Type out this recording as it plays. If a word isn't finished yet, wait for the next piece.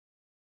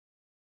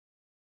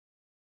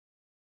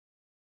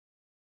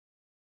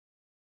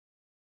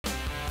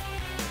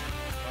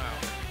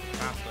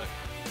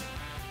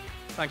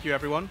Thank you,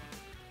 everyone.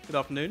 Good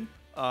afternoon.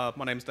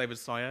 My name is David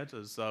Syed.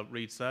 As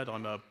Reed said,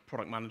 I'm a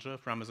product manager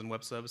for Amazon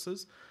Web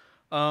Services.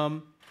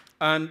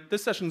 And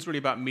this session is really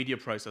about media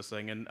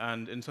processing.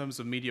 And in terms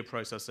of media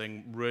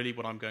processing, really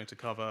what I'm going to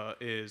cover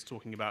is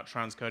talking about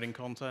transcoding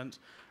content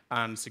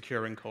and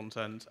securing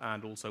content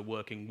and also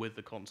working with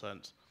the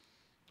content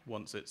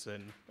once it's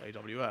in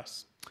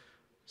AWS.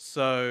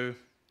 So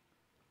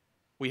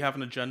we have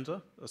an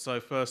agenda. So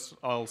first,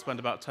 I'll spend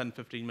about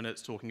 10-15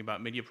 minutes talking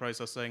about media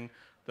processing.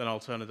 Then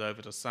I'll turn it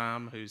over to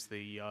Sam, who's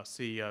the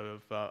CEO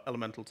of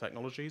Elemental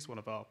Technologies, one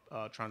of our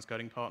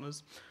transcoding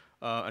partners.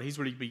 And he's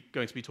really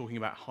going to be talking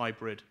about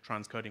hybrid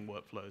transcoding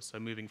workflows, so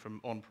moving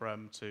from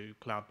on-prem to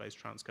cloud-based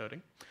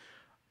transcoding.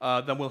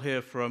 Then we'll hear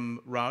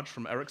from Raj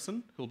from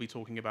Ericsson, who'll be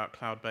talking about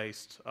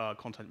cloud-based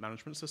content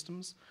management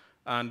systems.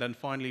 And then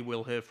finally,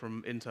 we'll hear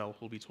from Intel,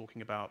 who'll be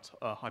talking about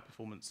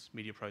high-performance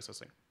media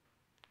processing.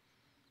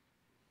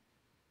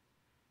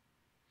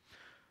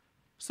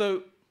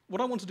 So what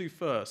I want to do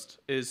first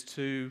is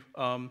to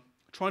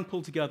try and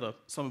pull together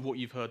some of what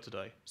you've heard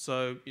today.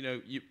 So,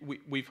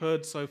 we've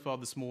heard so far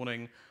this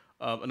morning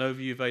an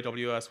overview of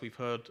AWS. We've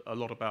heard a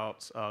lot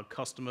about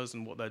customers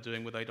and what they're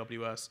doing with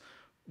AWS.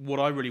 What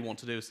I really want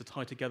to do is to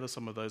tie together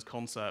some of those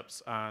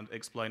concepts and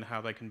explain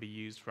how they can be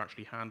used for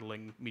actually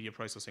handling media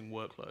processing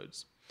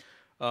workloads.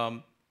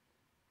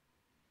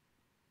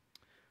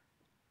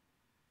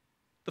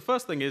 The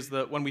first thing is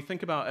that when we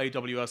think about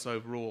AWS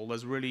overall,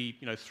 there's really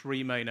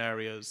three main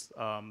areas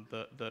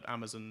that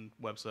Amazon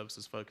Web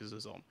Services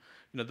focuses on.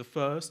 The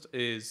first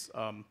is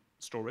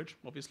storage,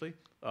 obviously.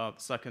 The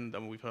second,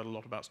 and we've heard a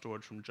lot about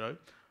storage from Joe.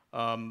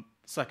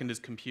 Second is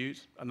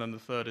compute, and then the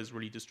third is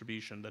really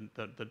distribution,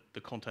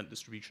 the content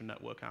distribution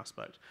network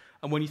aspect.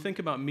 And when you think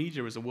about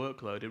media as a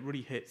workload, it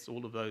really hits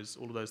all of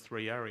those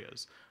three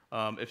areas.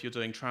 If you're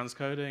doing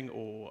transcoding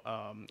or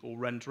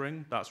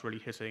rendering, that's really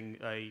hitting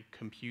a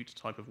compute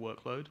type of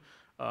workload.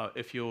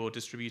 If you're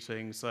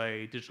distributing,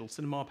 say, digital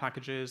cinema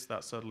packages,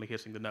 that's certainly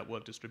hitting the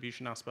network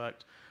distribution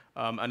aspect.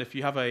 And if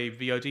you have a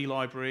VOD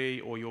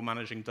library or you're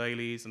managing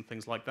dailies and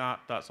things like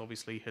that, that's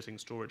obviously hitting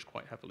storage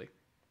quite heavily.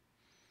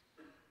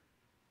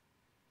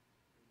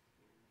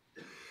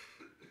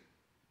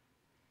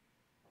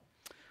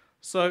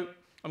 So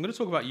I'm going to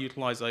talk about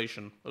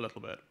utilization a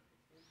little bit.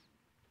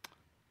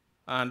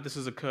 And this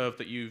is a curve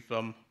that you've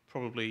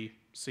probably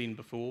seen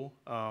before.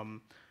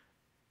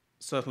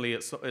 Certainly,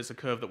 it's a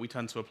curve that we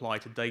tend to apply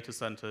to data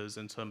centers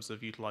in terms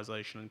of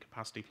utilization and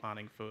capacity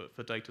planning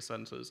for data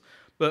centers.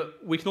 But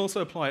we can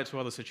also apply it to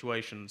other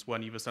situations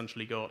when you've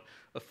essentially got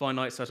a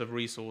finite set of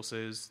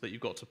resources that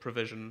you've got to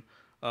provision.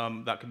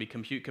 That could be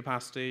compute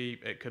capacity.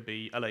 It could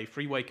be LA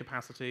freeway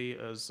capacity,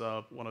 as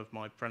one of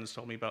my friends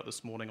told me about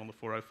this morning on the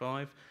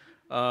 405.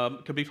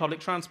 It could be public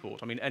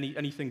transport. I mean,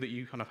 anything that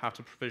you kind of have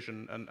to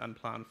provision and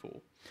plan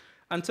for.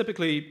 And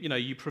typically,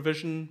 you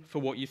provision for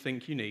what you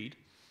think you need.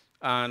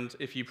 And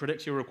if you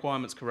predict your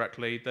requirements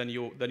correctly, then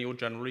you're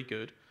generally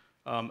good.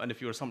 And if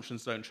your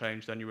assumptions don't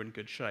change, then you're in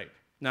good shape.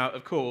 Now,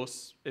 of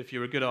course, if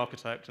you're a good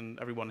architect, and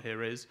everyone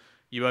here is,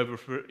 you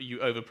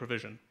over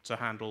provision to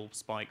handle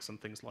spikes and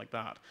things like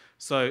that.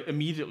 So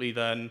immediately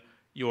then,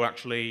 you're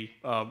actually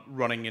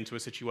running into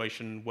a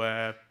situation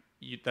where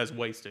there's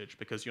wastage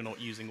because you're not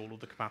using all of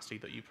the capacity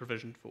that you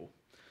provisioned for.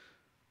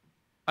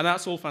 And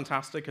that's all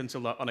fantastic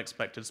until that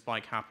unexpected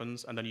spike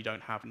happens, and then you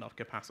don't have enough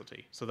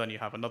capacity. So then you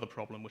have another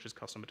problem, which is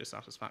customer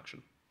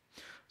dissatisfaction.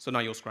 So now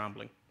you're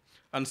scrambling.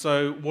 And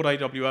so what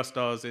AWS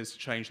does is to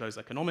change those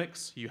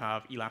economics. You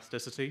have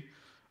elasticity.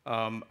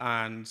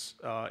 And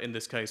in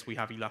this case, we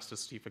have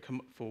elasticity for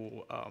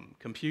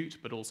compute,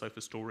 but also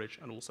for storage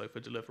and also for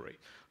delivery.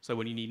 So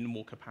when you need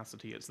more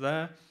capacity, it's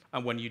there.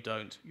 And when you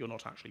don't, you're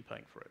not actually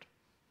paying for it.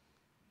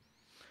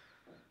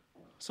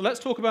 So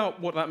let's talk about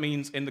what that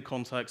means in the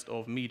context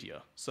of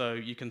media. So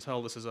you can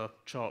tell this is a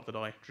chart that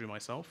I drew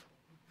myself.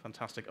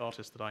 Fantastic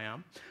artist that I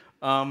am.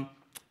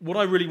 What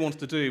I really wanted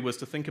to do was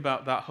to think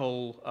about that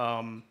whole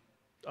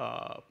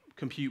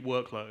compute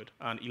workload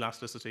and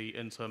elasticity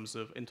in terms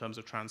of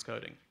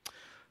transcoding.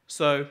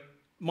 So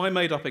my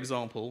made-up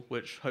example,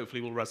 which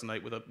hopefully will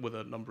resonate with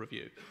a number of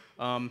you.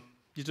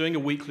 You're doing a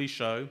weekly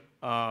show.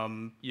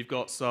 You've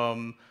got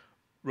some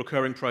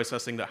recurring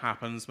processing that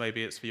happens.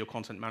 Maybe it's for your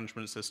content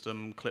management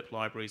system, clip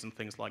libraries, and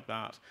things like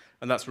that.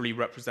 And that's really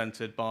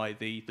represented by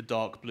the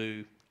dark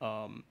blue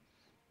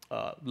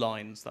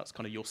lines. That's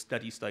kind of your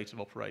steady state of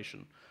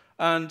operation.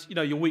 And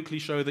your weekly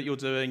show that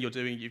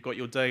you've got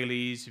your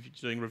dailies, you're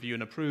doing review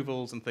and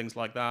approvals and things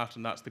like that,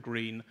 and that's the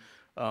green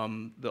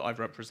that I've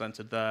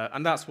represented there.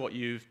 And that's what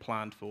you've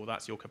planned for.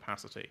 That's your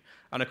capacity.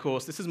 And of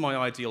course, this is my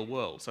ideal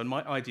world. So in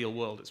my ideal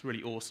world, it's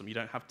really awesome. You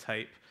don't have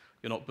tape.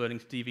 You're not burning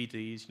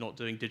DVDs. You're not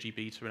doing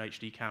digibeta and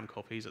HD cam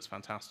copies. It's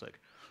fantastic.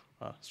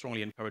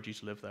 Strongly encourage you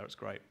to live there. It's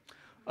great.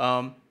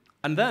 And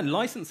then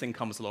licensing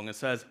comes along and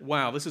says,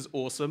 wow, this is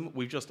awesome.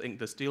 We've just inked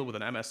this deal with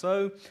an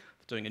MSO.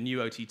 They're doing a new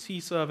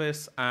OTT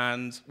service.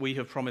 And we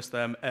have promised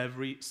them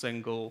every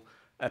single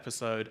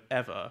episode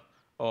ever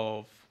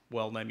of,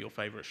 well, name your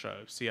favorite show.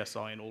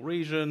 CSI in all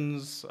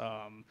regions,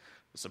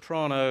 The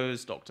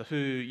Sopranos, Doctor Who,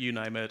 you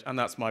name it, and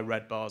that's my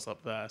red bars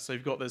up there. So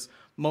you've got this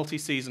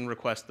multi-season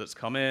request that's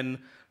come in,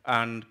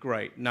 and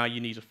great, now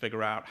you need to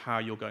figure out how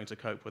you're going to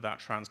cope with that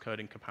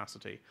transcoding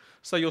capacity.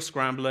 So you're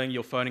scrambling,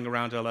 you're phoning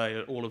around LA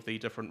at all of the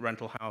different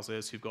rental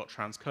houses who've got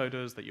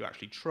transcoders that you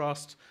actually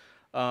trust,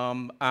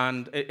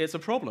 and it's a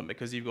problem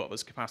because you've got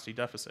this capacity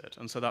deficit,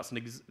 and so that's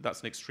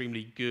an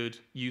extremely good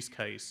use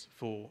case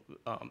for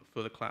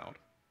the cloud.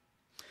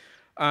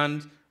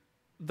 And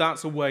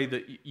that's a way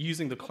that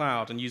using the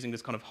cloud and using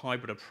this kind of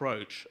hybrid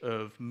approach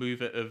of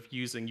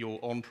using your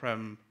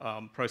on-prem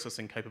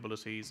processing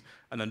capabilities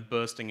and then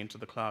bursting into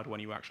the cloud when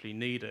you actually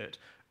need it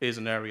is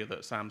an area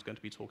that Sam's going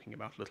to be talking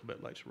about a little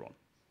bit later on.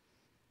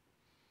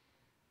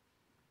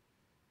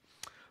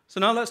 So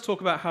now let's talk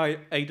about how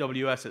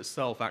AWS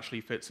itself actually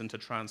fits into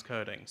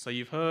transcoding. So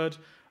you've heard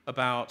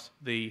about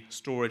the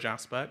storage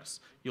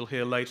aspects. You'll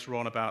hear later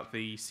on about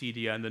the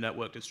CDN, the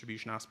network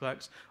distribution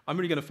aspects. I'm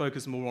really going to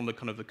focus more on the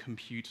kind of the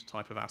compute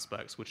type of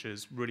aspects, which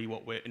is really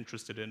what we're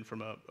interested in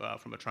from a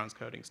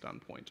transcoding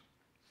standpoint.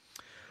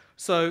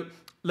 So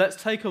let's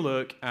take a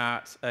look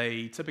at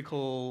a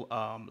typical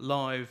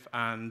live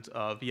and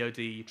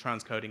VOD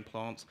transcoding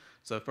plant.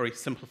 It's a very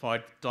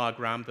simplified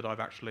diagram that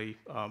I've actually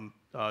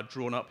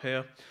drawn up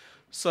here.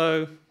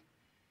 So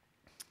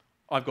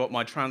I've got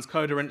my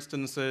transcoder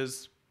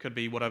instances, could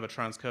be whatever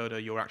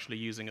transcoder you're actually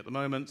using at the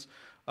moment.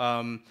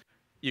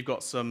 You've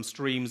got some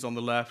streams on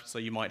the left, so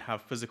you might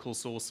have physical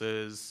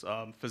sources,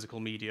 physical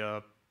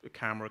media, a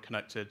camera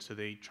connected to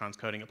the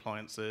transcoding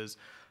appliances.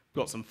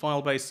 You've got some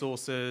file-based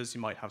sources,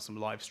 you might have some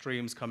live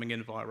streams coming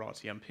in via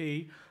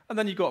RTMP, and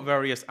then you've got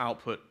various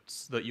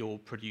outputs that you're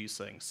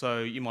producing. So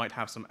you might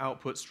have some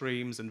output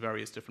streams in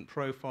various different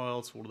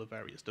profiles for all of the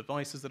various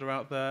devices that are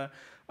out there,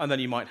 and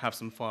then you might have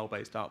some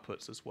file-based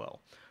outputs as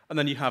well. And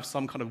then you have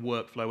some kind of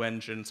workflow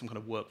engine, some kind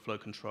of workflow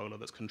controller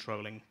that's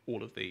controlling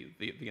all of the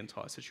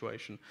entire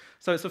situation.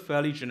 So it's a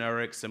fairly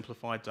generic,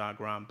 simplified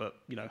diagram, but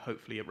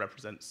hopefully it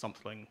represents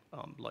something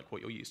like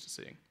what you're used to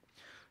seeing.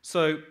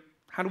 So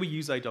how do we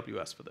use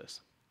AWS for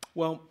this?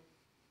 Well,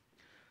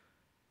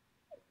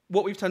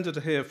 what we've tended to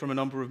hear from a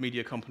number of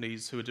media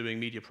companies who are doing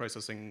media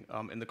processing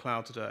in the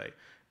cloud today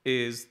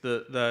is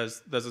that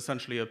there's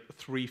essentially a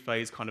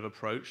three-phase kind of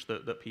approach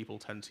that people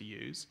tend to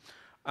use.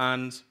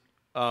 And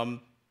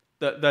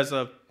there's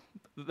a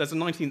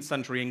 19th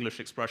century English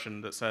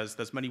expression that says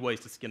there's many ways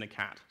to skin a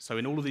cat. So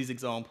in all of these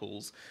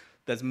examples,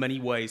 there's many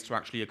ways to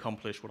actually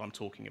accomplish what I'm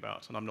talking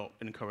about, and I'm not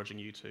encouraging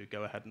you to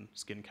go ahead and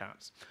skin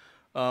cats.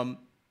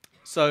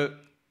 So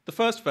the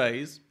first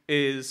phase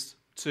is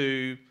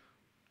to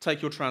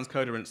take your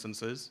transcoder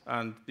instances,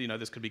 and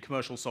this could be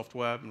commercial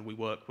software, and we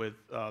work with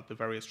the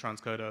various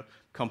transcoder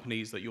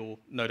companies that you're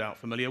no doubt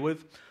familiar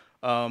with,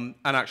 and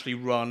actually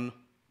run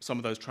some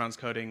of those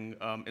transcoding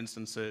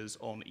instances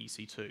on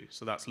EC2.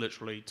 So that's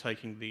literally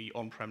taking the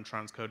on-prem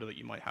transcoder that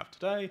you might have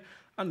today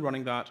and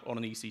running that on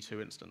an EC2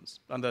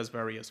 instance. And there's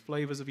various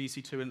flavors of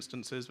EC2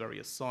 instances,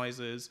 various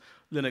sizes,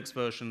 Linux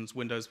versions,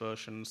 Windows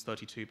versions,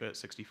 32-bit,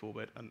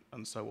 64-bit,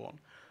 and so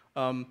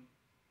on.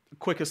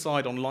 Quick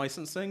aside on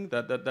licensing,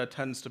 there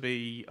tends to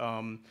be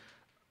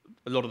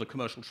a lot of the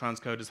commercial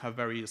transcoders have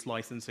various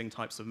licensing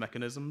types of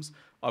mechanisms.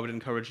 I would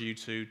encourage you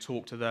to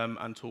talk to them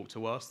and talk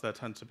to us. There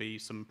tend to be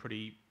some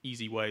pretty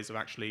easy ways of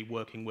actually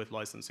working with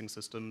licensing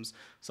systems,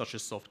 such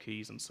as soft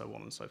keys and so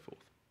on and so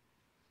forth.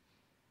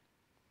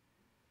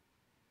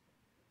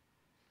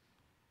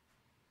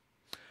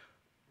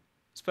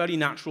 It's fairly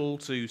natural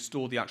to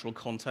store the actual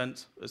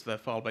content as their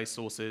file-based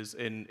sources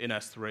in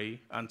S3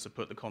 and to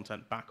put the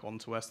content back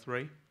onto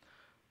S3.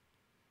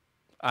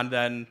 And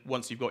then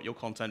once you've got your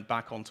content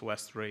back onto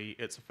S3,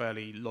 it's a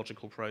fairly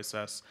logical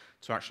process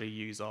to actually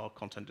use our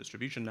content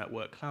distribution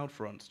network,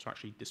 CloudFront, to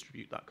actually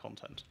distribute that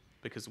content.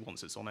 Because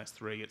once it's on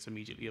S3, it's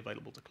immediately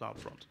available to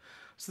CloudFront.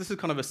 So this is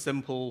kind of a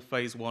simple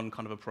phase one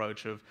kind of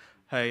approach of,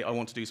 hey, I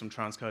want to do some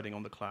transcoding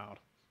on the cloud.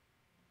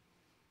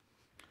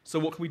 So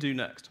what can we do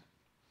next?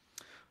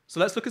 So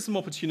let's look at some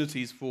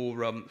opportunities for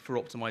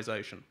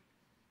optimization.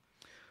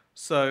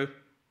 So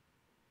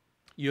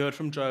you heard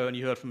from Joe and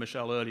you heard from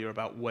Michelle earlier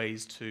about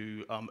ways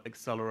to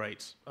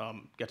accelerate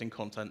getting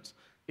content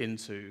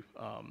into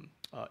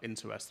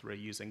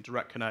S3 using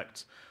Direct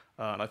Connect.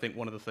 And I think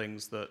one of the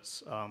things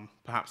that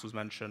perhaps was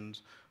mentioned,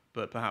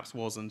 but perhaps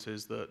wasn't,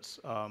 is that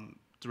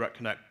Direct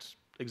Connect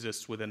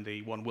exists within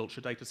the One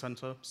Wiltshire data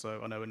center. So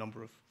I know a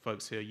number of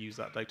folks here use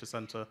that data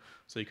center.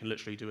 So you can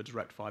literally do a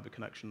direct fiber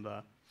connection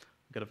there,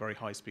 get a very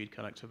high-speed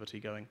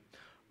connectivity going.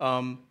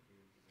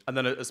 And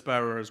then a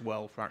sparer as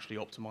well for actually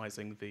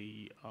optimizing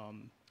the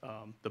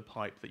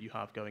pipe that you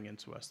have going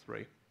into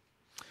S3.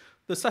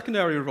 The second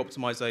area of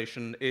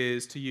optimization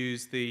is to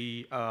use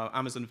the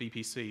Amazon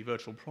VPC,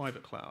 Virtual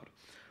Private Cloud.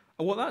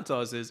 And what that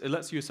does is it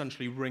lets you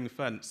essentially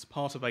ring-fence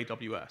part of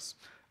AWS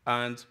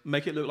and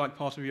make it look like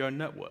part of your own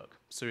network.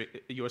 So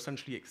you're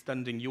essentially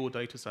extending your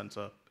data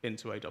center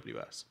into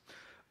AWS.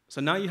 So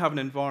now you have an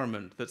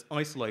environment that's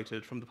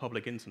isolated from the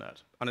public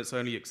internet, and it's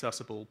only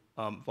accessible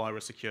via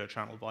a secure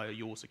channel, via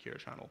your secure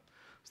channel.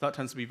 So that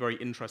tends to be very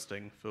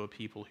interesting for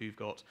people who've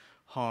got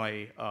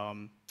high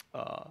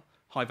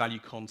value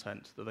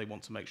content that they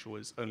want to make sure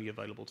is only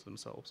available to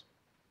themselves.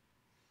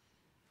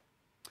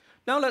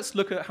 Now let's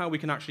look at how we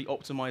can actually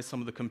optimize some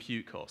of the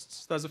compute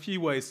costs. There's a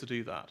few ways to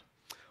do that.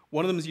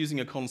 One of them is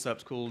using a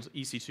concept called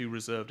EC2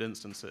 reserved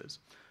instances.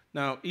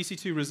 Now,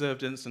 EC2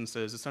 reserved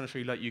instances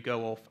essentially let you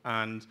go off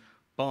and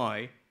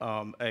buy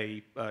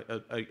an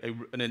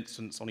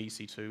instance on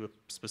EC2, a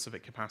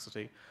specific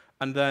capacity,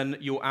 and then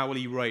your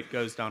hourly rate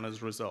goes down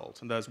as a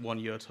result. And there's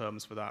 1-year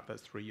terms for that,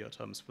 there's 3-year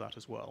terms for that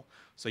as well.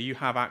 So you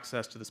have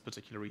access to this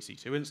particular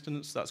EC2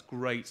 instance. That's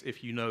great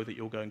if you know that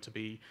you're going to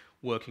be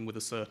working with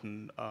a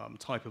certain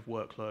type of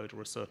workload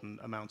or a certain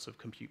amount of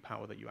compute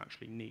power that you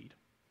actually need.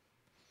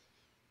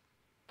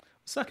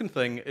 Second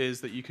thing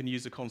is that you can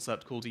use a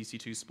concept called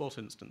EC2 spot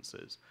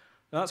instances.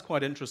 Now that's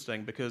quite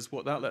interesting because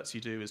what that lets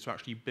you do is to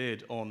actually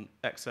bid on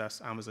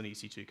excess Amazon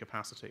EC2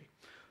 capacity.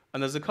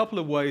 And there's a couple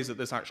of ways that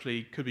this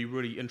actually could be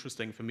really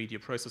interesting for media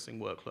processing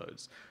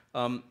workloads.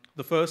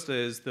 The first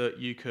is that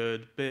you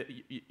could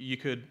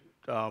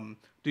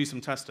do some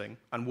testing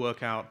and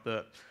work out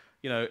that,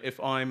 you know, if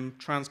I'm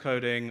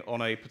transcoding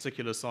on a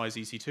particular size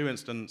EC2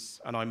 instance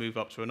and I move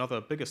up to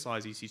another bigger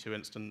size EC2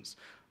 instance,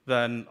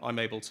 then I'm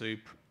able to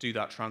do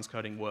that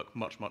transcoding work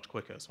much, much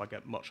quicker, so I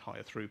get much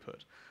higher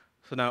throughput.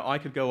 So now I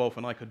could go off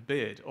and I could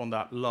bid on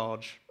that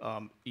large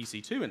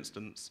EC2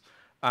 instance,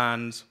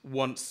 and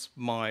once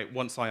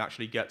I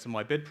actually get to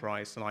my bid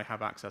price and I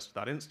have access to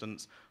that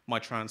instance, my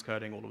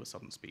transcoding all of a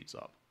sudden speeds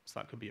up. So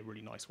that could be a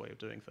really nice way of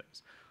doing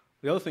things.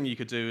 The other thing you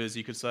could do is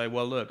you could say,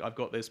 well, look, I've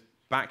got this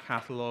back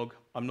catalog.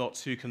 I'm not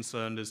too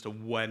concerned as to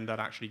when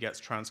that actually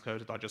gets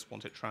transcoded. I just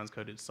want it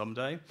transcoded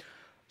someday.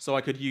 So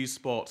I could use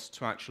Spot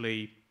to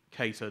actually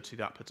cater to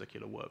that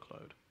particular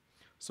workload.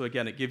 So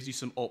again, it gives you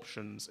some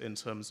options in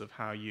terms of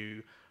how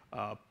you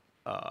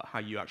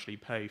actually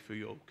pay for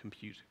your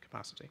compute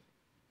capacity.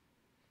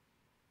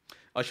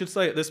 I should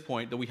say at this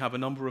point that we have a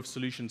number of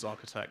solutions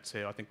architects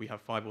here. I think we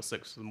have 5 or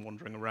 6 of them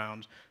wandering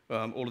around.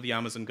 All of the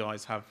Amazon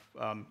guys have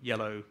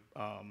yellow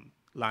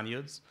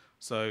lanyards.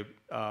 So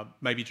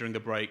maybe during the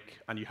break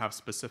and you have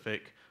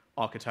specific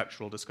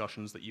architectural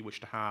discussions that you wish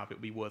to have, it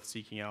would be worth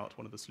seeking out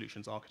one of the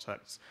solutions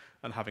architects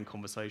and having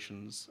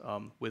conversations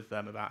with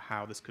them about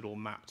how this could all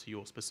map to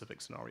your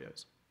specific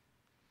scenarios.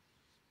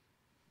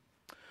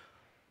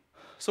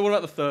 So what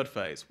about the third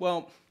phase?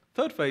 Well,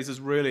 third phase is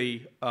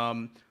really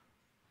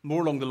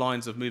more along the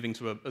lines of moving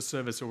to a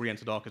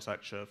service-oriented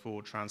architecture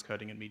for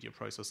transcoding and media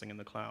processing in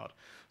the cloud.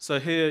 So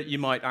here you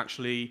might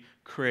actually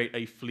create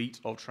a fleet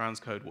of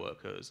transcode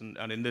workers.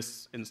 And in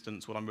this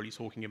instance, what I'm really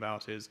talking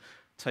about is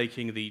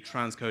taking the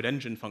transcode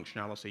engine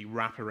functionality,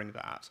 wrapping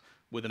that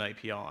with an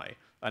API,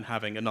 and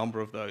having a number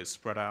of those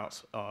spread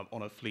out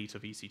on a fleet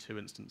of EC2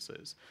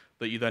 instances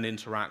that you then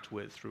interact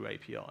with through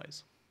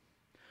APIs.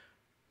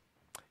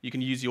 You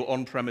can use your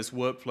on-premise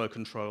workflow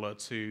controller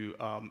to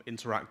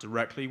interact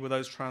directly with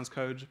those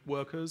transcode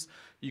workers.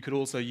 You could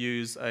also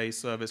use a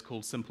service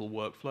called Simple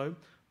Workflow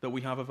that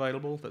we have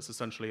available. That's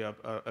essentially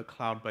a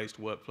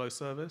cloud-based workflow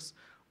service,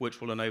 which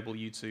will enable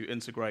you to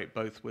integrate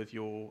both with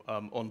your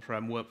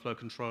on-prem workflow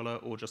controller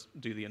or just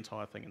do the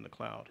entire thing in the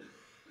cloud.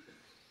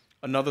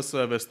 Another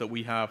service that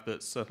we have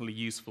that's certainly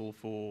useful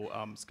for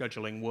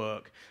scheduling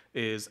work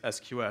is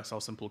SQS,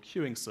 our simple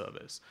queuing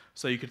service.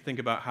 So you could think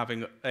about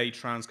having a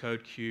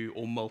transcode queue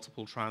or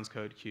multiple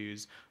transcode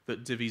queues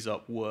that divvies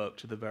up work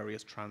to the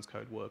various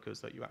transcode workers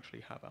that you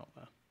actually have out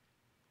there.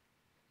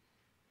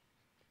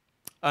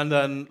 And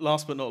then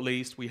last but not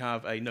least, we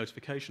have a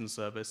notification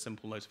service,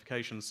 simple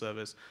notification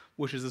service,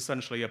 which is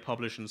essentially a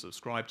publish and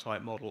subscribe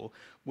type model,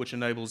 which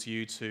enables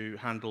you to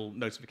handle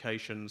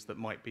notifications that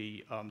might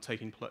be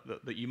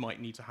that you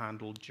might need to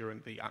handle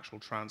during the actual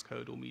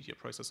transcode or media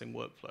processing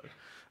workflow.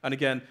 And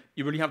again,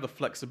 you really have the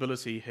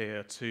flexibility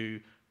here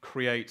to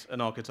create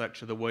an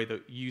architecture the way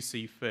that you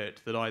see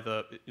fit that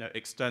either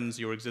extends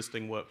your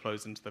existing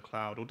workflows into the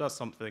cloud or does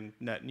something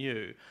net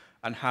new,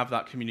 and have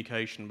that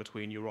communication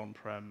between your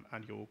on-prem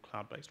and your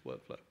cloud-based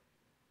workflow.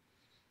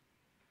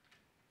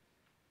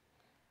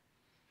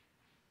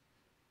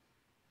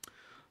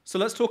 So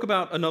let's talk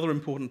about another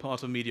important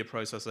part of media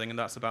processing, and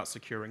that's about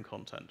securing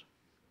content.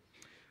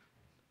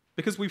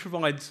 Because we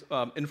provide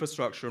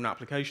infrastructure and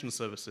application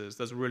services,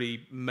 there's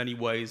really many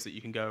ways that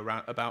you can go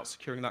about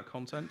securing that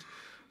content.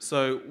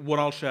 So what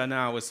I'll share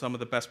now is some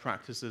of the best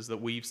practices that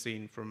we've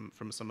seen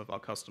from some of our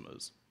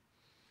customers.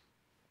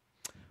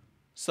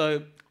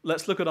 So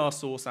let's look at our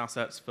source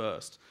assets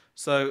first.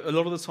 So a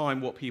lot of the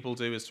time what people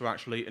do is to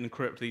actually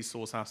encrypt these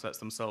source assets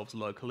themselves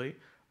locally.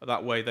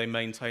 That way they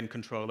maintain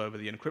control over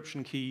the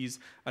encryption keys,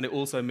 and it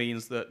also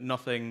means that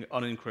nothing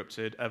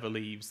unencrypted ever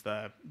leaves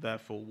their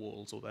four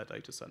walls or their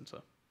data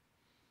center.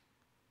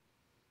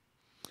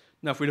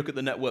 Now if we look at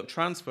the network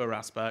transfer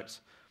aspect,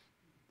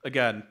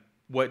 again,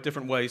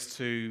 different ways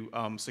to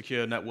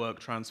secure network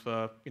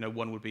transfer.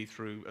 One would be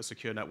through a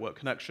secure network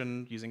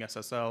connection using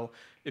SSL.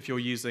 If you're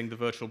using the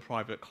virtual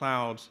private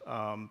cloud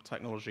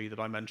technology that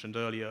I mentioned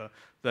earlier,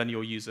 then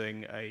you're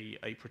using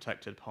a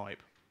protected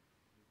pipe.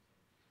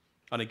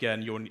 And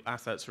again, your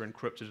assets are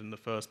encrypted in the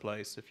first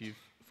place if you've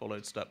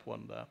followed step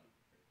 1 there.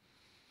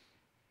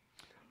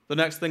 The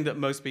next thing that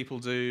most people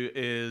do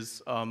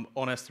is on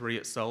S3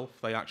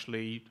 itself, they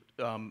actually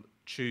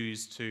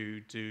choose to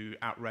do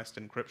at-rest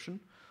encryption.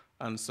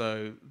 And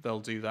so they'll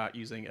do that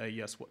using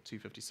AES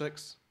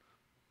 256.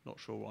 Not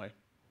sure why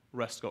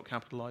REST got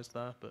capitalized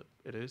there, but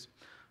it is.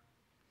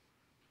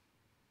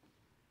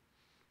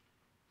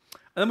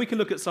 And then we can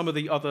look at some of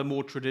the other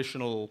more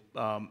traditional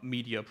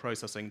media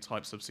processing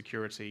types of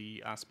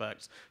security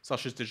aspects,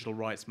 such as digital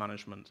rights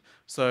management.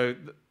 So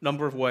a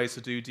number of ways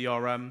to do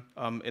DRM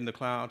in the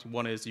cloud.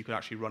 One is you could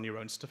actually run your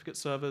own certificate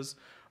servers.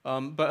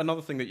 But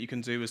another thing that you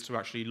can do is to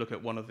actually look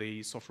at one of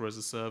the software as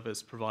a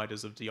service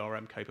providers of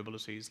DRM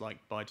capabilities, like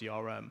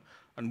ByDRM.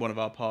 And one of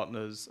our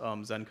partners,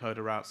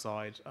 Zencoder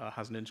Outside,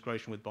 has an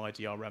integration with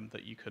ByDRM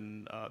that you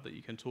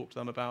can talk to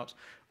them about.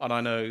 And I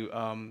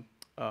know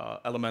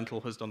Elemental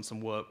has done some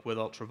work with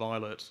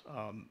Ultraviolet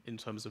in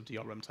terms of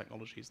DRM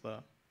technologies there.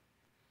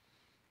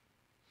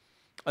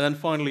 And then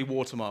finally,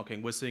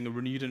 watermarking. We're seeing a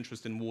renewed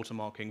interest in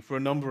watermarking for a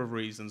number of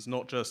reasons,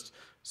 not just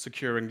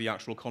securing the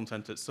actual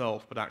content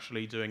itself, but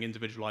actually doing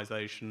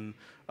individualization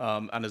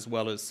and as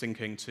well as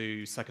syncing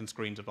to second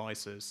screen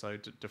devices, so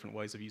different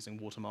ways of using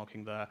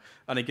watermarking there.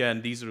 And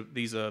again, these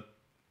are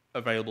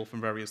available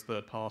from various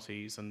third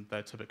parties, and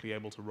they're typically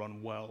able to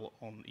run well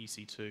on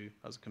EC2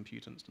 as a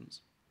compute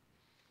instance.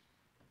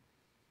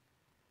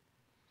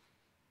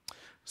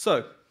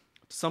 So, to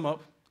sum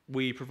up,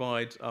 we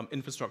provide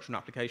infrastructure and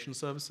application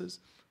services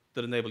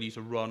that enable you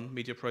to run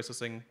media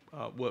processing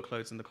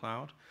workloads in the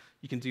cloud.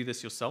 You can do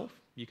this yourself.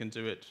 You can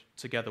do it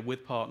together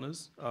with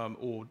partners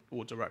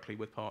or directly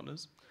with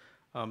partners.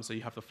 So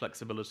you have the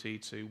flexibility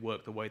to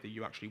work the way that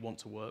you actually want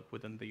to work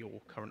within your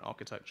current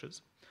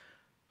architectures.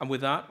 And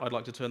with that, I'd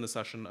like to turn the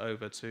session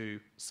over to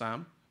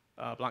Sam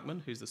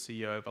Blackman, who's the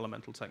CEO of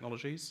Elemental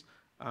Technologies.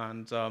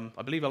 And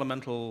I believe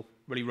Elemental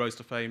really rose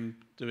to fame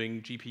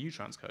doing GPU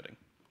transcoding,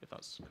 if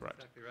that's correct.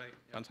 Exactly right.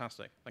 Yep.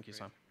 Fantastic. Thank you, Great.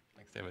 Sam.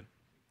 Thanks, David.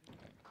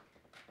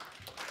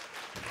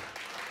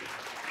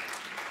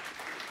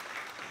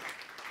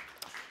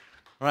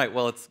 All right,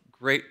 well, it's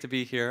great to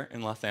be here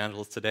in Los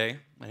Angeles today.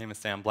 My name is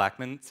Sam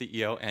Blackman,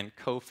 CEO and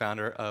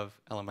co-founder of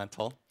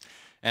Elemental.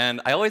 And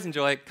I always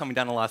enjoy coming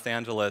down to Los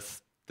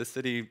Angeles. The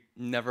city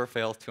never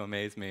fails to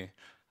amaze me.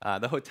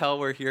 The hotel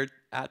we're here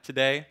at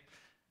today,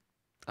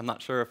 I'm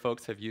not sure if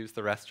folks have used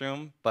the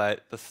restroom,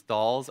 but the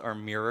stalls are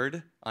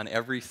mirrored on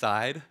every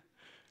side.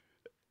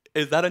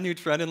 Is that a new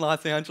trend in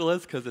Los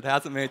Angeles? Because it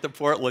hasn't made it to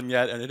Portland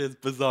yet, and it is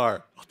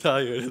bizarre. I'll tell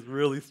you, it is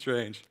really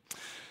strange.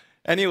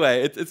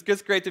 Anyway, it's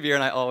just great to be here,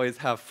 and I always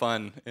have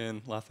fun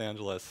in Los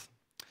Angeles.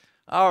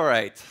 All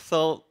right,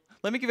 so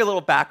let me give you a little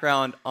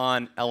background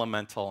on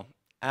Elemental.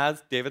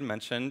 As David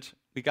mentioned,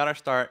 we got our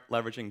start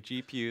leveraging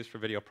GPUs for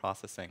video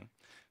processing.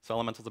 So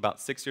Elemental's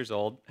about 6 years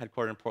old,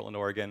 headquartered in Portland,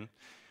 Oregon.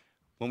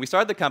 When we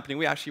started the company,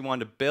 we actually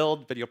wanted to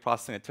build video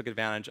processing that took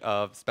advantage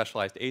of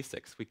specialized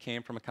ASICs. We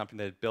came from a company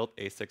that had built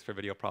ASICs for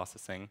video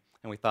processing,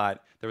 and we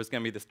thought there was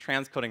going to be this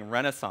transcoding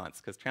renaissance,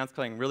 because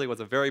transcoding really was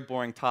a very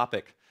boring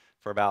topic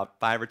for about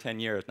 5 or 10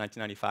 years,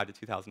 1995 to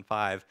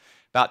 2005.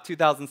 About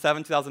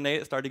 2007, 2008,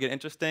 it started to get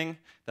interesting.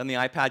 Then the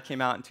iPad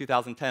came out in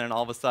 2010, and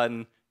all of a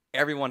sudden,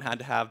 everyone had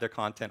to have their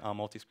content on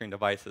multi-screen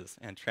devices,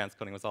 and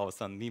transcoding was all of a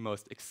sudden the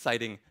most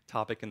exciting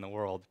topic in the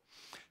world.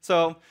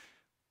 So,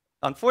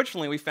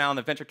 unfortunately, we found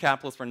that venture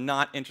capitalists were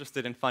not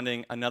interested in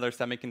funding another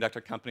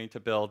semiconductor company to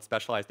build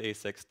specialized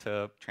ASICs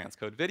to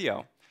transcode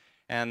video.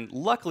 And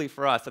luckily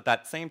for us, at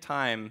that same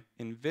time,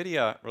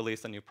 NVIDIA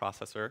released a new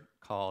processor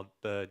called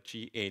the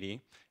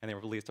G80, and they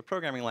released a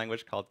programming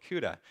language called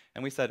CUDA.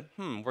 And we said,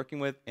 working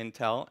with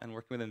Intel and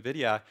working with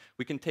NVIDIA,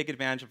 we can take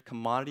advantage of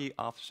commodity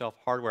off-the-shelf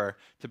hardware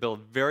to build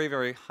very,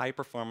 very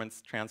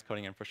high-performance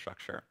transcoding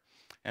infrastructure.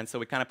 And so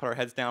we kind of put our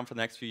heads down for the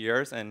next few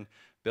years and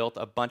built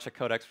a bunch of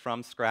codecs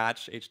from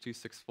scratch,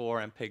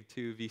 H.264,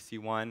 MPEG-2,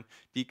 VC1,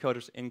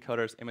 decoders,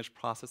 encoders, image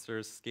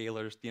processors,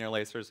 scalers,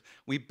 deinterlacers.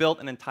 We built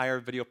an entire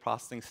video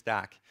processing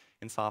stack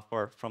in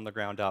software from the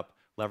ground up,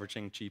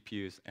 leveraging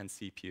GPUs and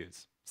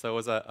CPUs. So it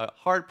was a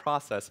hard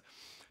process.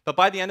 But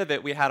by the end of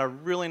it, we had a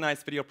really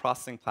nice video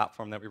processing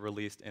platform that we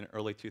released in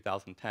early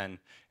 2010,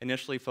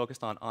 initially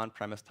focused on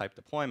on-premise type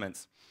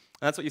deployments.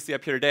 And that's what you see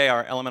up here today,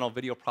 our Elemental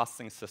video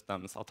processing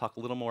systems. I'll talk a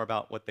little more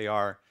about what they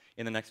are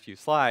in the next few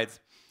slides.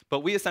 But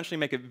we essentially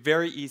make it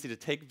very easy to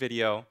take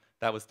video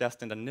that was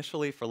destined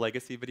initially for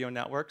legacy video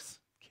networks,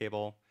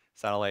 cable,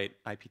 satellite,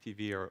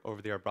 IPTV, or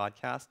over-the-air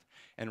broadcast,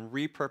 and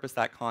repurpose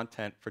that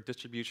content for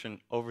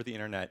distribution over the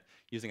internet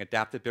using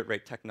adaptive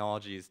bitrate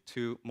technologies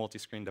to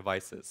multi-screen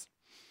devices.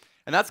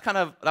 And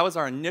that was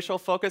our initial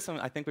focus,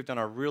 and I think we've done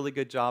a really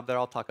good job there.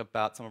 I'll talk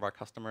about some of our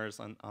customers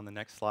on the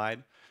next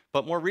slide.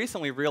 But more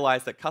recently, we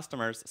realized that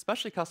customers,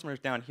 especially customers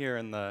down here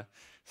in the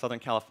Southern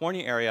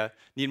California area,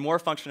 need more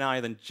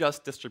functionality than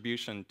just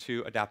distribution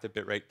to adaptive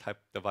bitrate type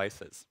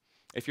devices.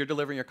 If you're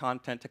delivering your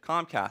content to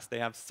Comcast, they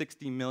have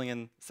 60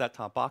 million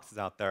set-top boxes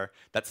out there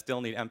that still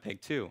need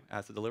MPEG-2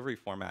 as a delivery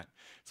format.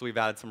 So we've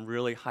added some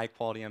really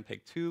high-quality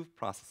MPEG-2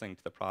 processing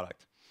to the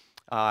product.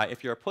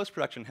 If you're a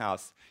post-production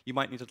house, you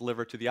might need to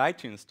deliver to the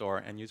iTunes store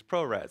and use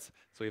ProRes.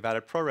 So we've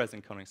added ProRes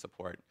encoding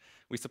support.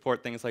 We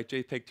support things like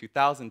JPEG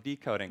 2000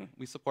 decoding.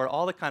 We support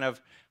all the kind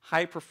of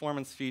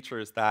high-performance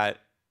features that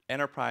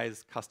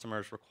enterprise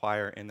customers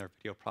require in their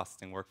video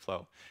processing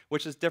workflow,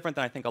 which is different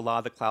than I think a lot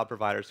of the cloud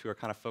providers who are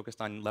kind of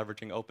focused on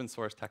leveraging open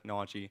source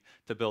technology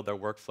to build their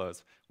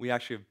workflows. We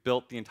actually have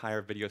built the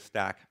entire video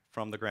stack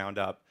from the ground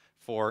up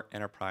for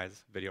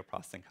enterprise video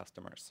processing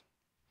customers.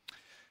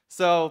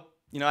 So,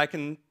 I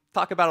can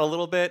talk about it a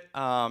little bit.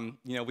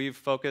 We've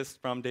focused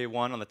from day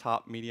one on the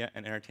top media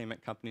and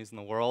entertainment companies in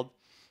the world.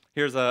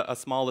 Here's a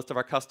small list of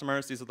our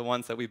customers. These are the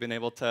ones that we've been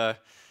able to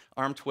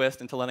arm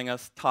twist into letting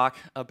us talk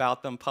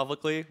about them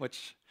publicly,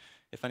 which,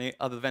 if any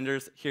other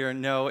vendors here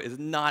know, is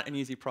not an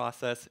easy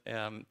process.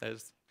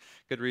 There's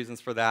good reasons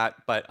for that.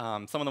 But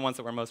some of the ones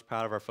that we're most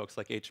proud of are folks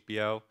like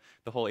HBO,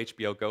 the whole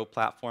HBO Go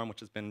platform,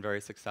 which has been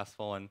very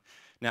successful, and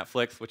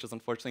Netflix, which is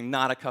unfortunately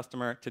not a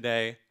customer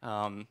today.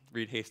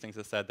 Reed Hastings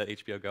has said that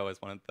HBO Go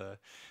is one of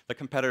the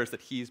competitors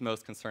that he's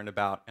most concerned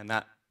about, and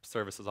that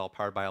service is all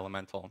powered by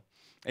Elemental.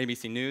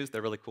 ABC News,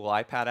 their really cool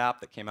iPad app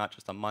that came out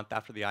just a month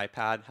after the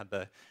iPad, had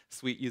the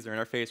sweet user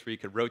interface where you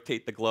could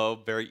rotate the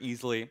globe very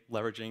easily,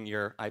 leveraging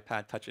your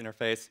iPad touch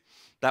interface.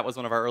 That was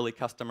one of our early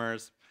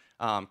customers.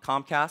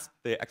 Comcast,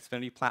 the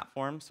Xfinity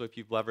platform. So if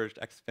you've leveraged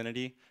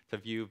Xfinity to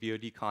view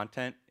VOD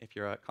content, if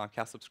you're a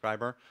Comcast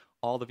subscriber,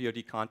 all the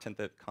VOD content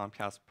that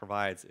Comcast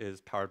provides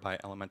is powered by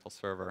Elemental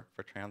Server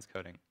for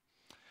transcoding.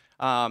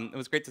 It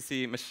was great to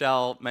see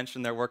Michelle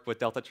mention their work with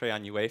Delta Tray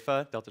on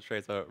UEFA. Delta Tray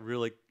is a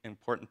really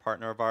important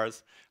partner of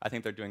ours. I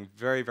think they're doing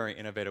very, very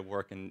innovative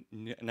work in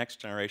next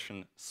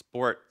generation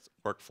sports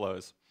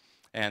workflows.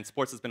 And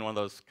sports has been one of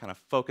those kind of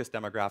focused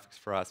demographics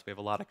for us. We have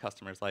a lot of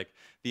customers like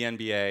the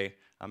NBA,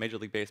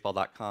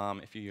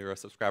 MajorLeagueBaseball.com. If you're a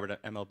subscriber to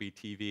MLB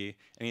TV,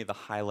 any of the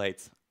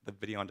highlights, the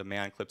video on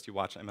demand clips you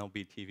watch on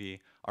MLB TV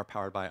are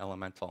powered by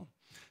Elemental.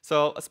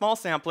 So a small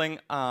sampling.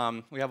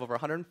 We have over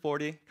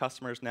 140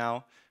 customers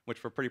now,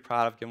 which we're pretty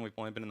proud of, given we've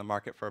only been in the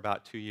market for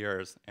about 2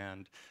 years.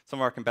 And some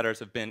of our competitors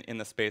have been in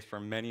the space for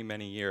many,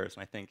 many years.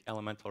 And I think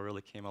Elemental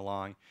really came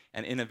along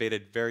and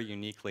innovated very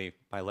uniquely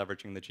by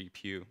leveraging the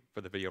GPU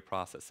for the video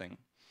processing.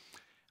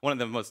 One of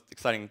the most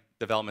exciting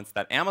developments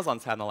that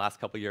Amazon's had in the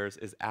last couple of years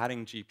is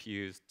adding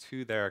GPUs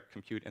to their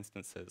compute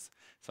instances.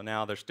 So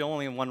now they're still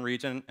only in one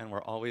region, and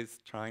we're always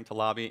trying to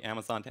lobby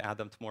Amazon to add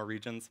them to more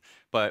regions.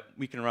 But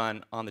we can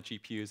run on the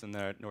GPUs in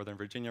the Northern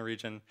Virginia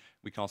region.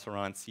 We can also run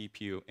on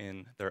CPU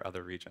in their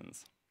other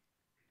regions.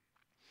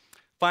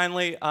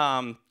 Finally,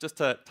 just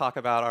to talk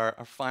about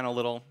our final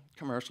little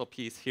commercial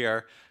piece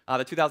here,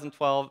 the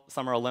 2012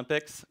 Summer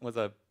Olympics was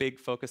a big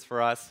focus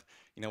for us.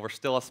 We're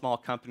still a small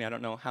company. I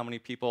don't know how many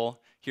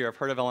people here have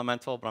heard of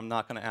Elemental, but I'm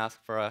not going to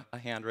ask for a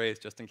hand raise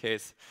just in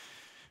case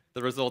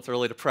the results are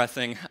really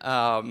depressing.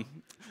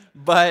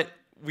 But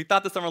we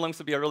thought the Summer Olympics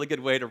would be a really good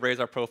way to raise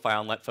our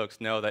profile and let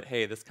folks know that,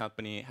 hey, this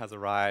company has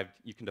arrived.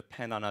 You can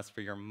depend on us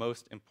for your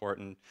most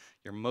important,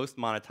 your most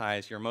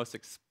monetized, your most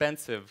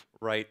expensive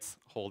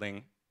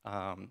rights-holding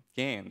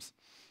games.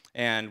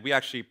 And we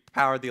actually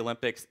powered the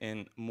Olympics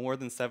in more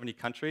than 70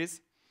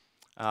 countries.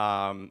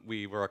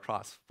 We were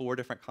across 4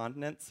 different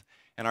continents,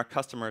 and our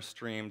customers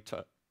streamed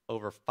to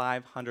over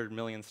 500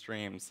 million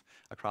streams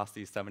across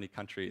these 70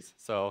 countries.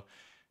 So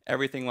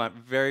everything went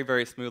very,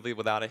 very smoothly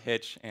without a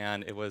hitch,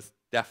 and it was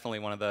definitely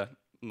one of the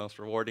most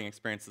rewarding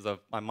experiences of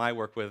my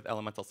work with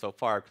Elemental so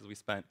far, because we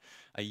spent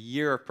a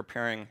year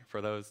preparing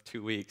for those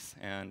 2 weeks,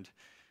 and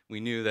we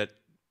knew that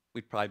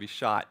we'd probably be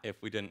shot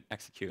if we didn't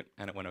execute,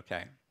 and it went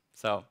okay.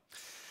 So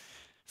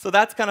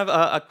that's kind of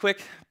a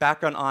quick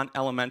background on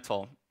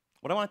Elemental.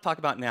 What I want to talk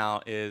about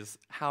now is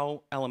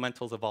how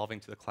Elemental is evolving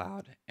to the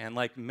cloud. And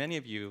like many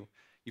of you,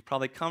 you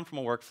probably come from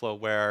a workflow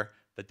where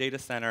the data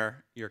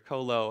center, your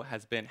colo,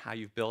 has been how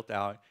you've built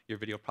out your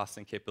video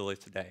processing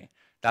capabilities today.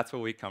 That's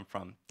where we come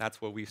from.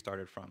 That's where we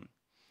started from.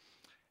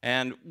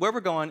 And where we're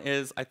going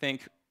is, I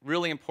think,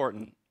 really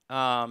important.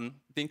 The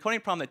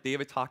encoding problem that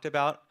David talked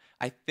about,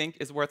 I think,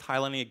 is worth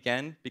highlighting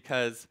again,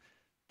 because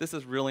this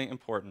is really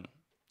important.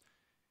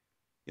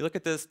 You look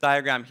at this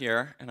diagram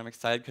here, and I'm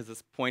excited because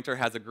this pointer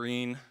has a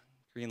green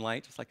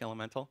light, just like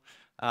Elemental.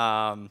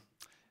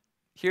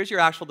 Here's your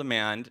actual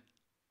demand.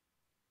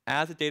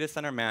 As a data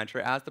center manager,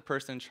 as the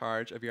person in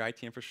charge of your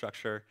IT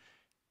infrastructure,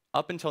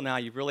 up until now,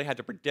 you've really had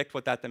to predict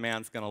what that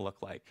demand's going to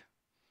look like.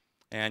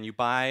 And you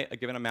buy a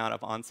given amount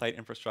of on-site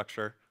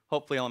infrastructure,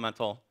 hopefully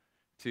Elemental,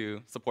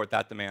 to support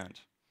that demand.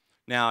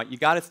 Now, you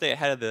got to stay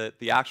ahead of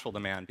the actual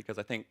demand, because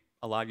I think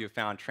a lot of you have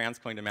found,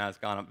 transcoding demand has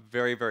gone up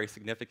very, very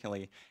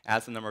significantly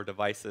as the number of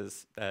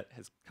devices that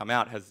has come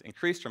out has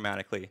increased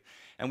dramatically.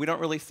 And we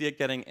don't really see it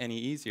getting any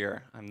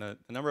easier. The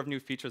number of new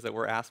features that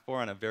we're asked for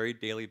on a very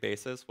daily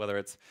basis, whether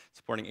it's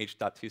supporting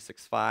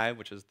H.265,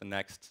 which is the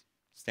next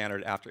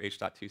standard after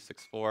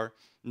H.264.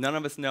 None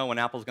of us know when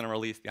Apple's going to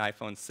release the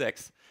iPhone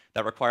 6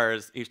 that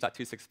requires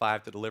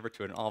H.265 to deliver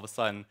to it, and all of a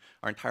sudden,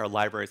 our entire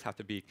libraries have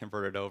to be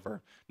converted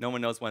over. No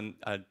one knows when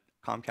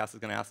Comcast is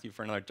going to ask you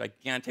for another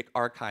gigantic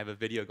archive of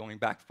video going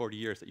back 40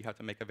 years that you have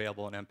to make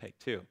available in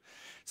MPEG-2.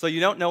 So you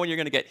don't know when you're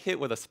going to get hit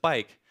with a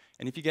spike,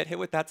 and if you get hit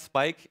with that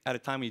spike at a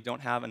time when you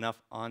don't have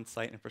enough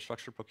on-site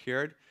infrastructure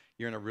procured,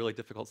 you're in a really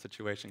difficult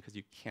situation because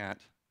you can't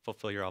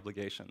fulfill your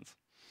obligations.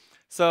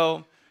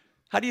 So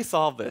how do you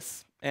solve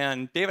this?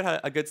 And David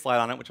had a good slide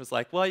on it, which was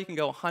like, well, you can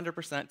go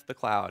 100% to the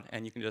cloud,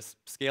 and you can just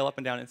scale up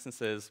and down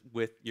instances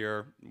with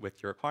your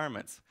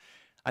requirements.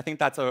 I think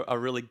that's a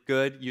really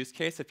good use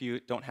case if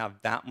you don't have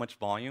that much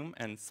volume,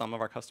 and some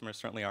of our customers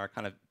certainly are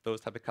kind of those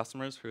type of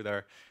customers who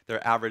their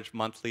average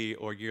monthly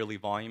or yearly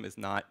volume is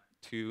not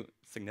too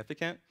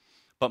significant.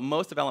 But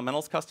most of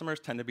Elemental's customers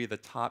tend to be the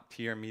top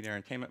tier media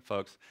entertainment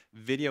folks.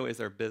 Video is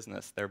their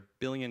business, their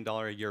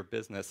billion-dollar-a-year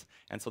business,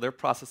 and so they're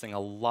processing a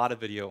lot of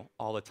video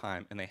all the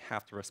time, and they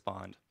have to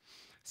respond.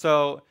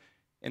 So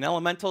in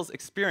Elemental's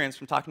experience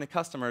from talking to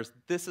customers,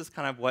 this is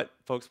kind of what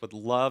folks would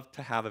love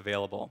to have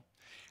available.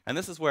 And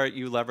this is where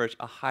you leverage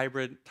a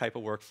hybrid type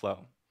of workflow.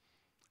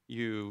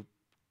 You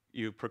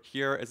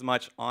procure as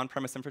much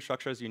on-premise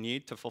infrastructure as you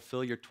need to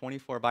fulfill your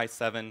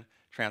 24/7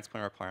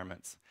 transcoding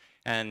requirements.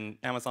 And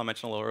Amazon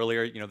mentioned a little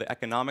earlier, the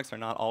economics are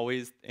not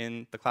always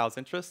in the cloud's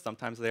interest.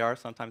 Sometimes they are,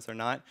 sometimes they're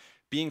not.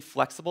 Being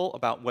flexible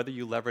about whether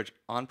you leverage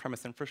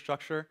on-premise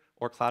infrastructure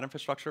or cloud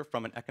infrastructure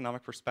from an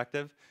economic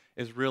perspective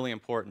is really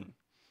important.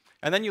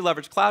 And then you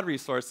leverage cloud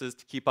resources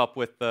to keep up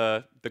with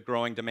the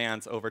growing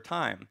demands over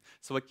time.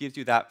 So it gives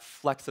you that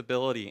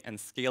flexibility and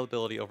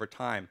scalability over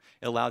time.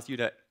 It allows you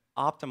to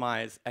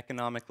optimize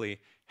economically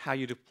how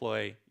you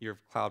deploy your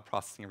cloud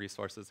processing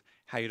resources,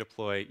 how you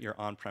deploy your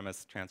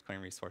on-premise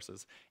transcoding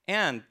resources,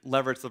 and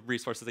leverage the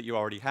resources that you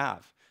already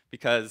have.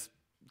 Because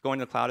going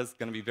to the cloud is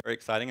going to be very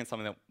exciting and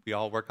something that we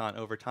all work on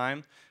over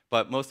time,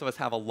 but most of us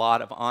have a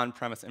lot of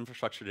on-premise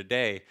infrastructure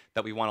today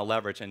that we want to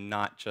leverage and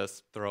not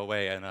just throw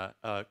away in a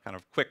kind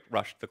of quick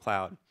rush to the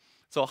cloud.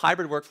 So a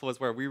hybrid workflow is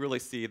where we really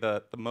see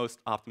the most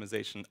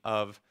optimization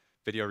of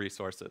video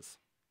resources.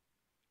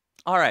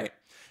 All right,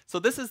 so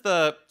this is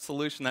the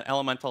solution that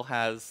Elemental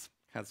has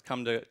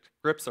come to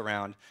grips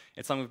around.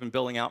 It's something we've been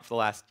building out for the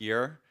last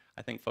year.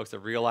 I think folks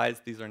have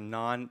realized these are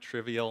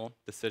non-trivial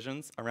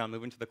decisions around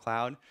moving to the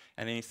cloud,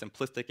 and any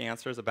simplistic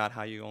answers about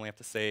how you only have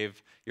to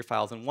save your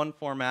files in one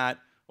format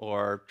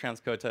or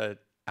transcode to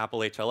Apple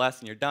HLS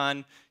and you're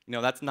done,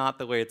 that's not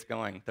the way it's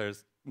going.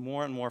 There's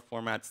more and more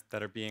formats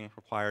that are being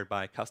required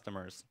by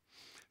customers.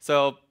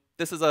 So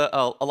this is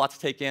a lot to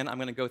take in. I'm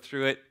going to go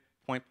through it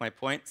point by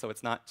point so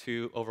it's not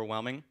too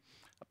overwhelming.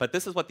 But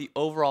this is what the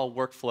overall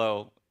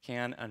workflow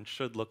can and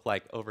should look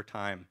like over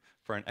time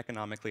for an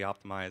economically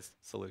optimized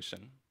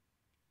solution.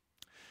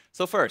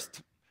 So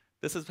first,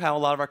 this is how a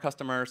lot of our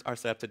customers are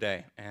set up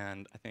today,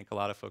 and I think a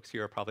lot of folks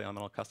here are probably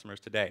Elemental customers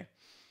today.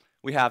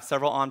 We have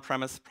several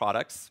on-premise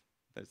products.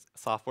 There's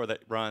software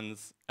that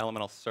runs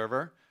Elemental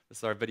Server. This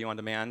is our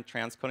video-on-demand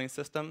transcoding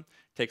system.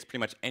 Takes pretty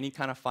much any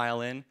kind of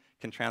file in,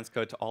 can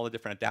transcode to all the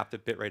different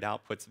adaptive bitrate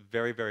outputs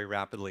very, very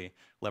rapidly,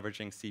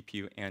 leveraging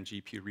CPU and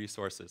GPU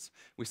resources.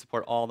 We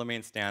support all the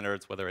main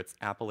standards, whether it's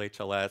Apple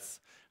HLS,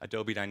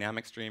 Adobe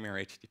Dynamic Streaming or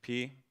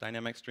HTTP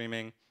Dynamic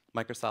Streaming,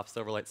 Microsoft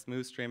Silverlight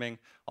Smooth Streaming,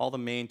 all the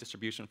main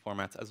distribution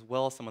formats, as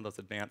well as some of those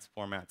advanced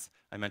formats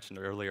I mentioned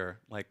earlier,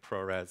 like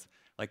ProRes,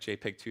 like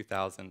JPEG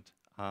 2000,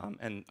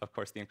 and of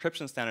course the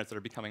encryption standards that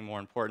are becoming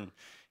more important.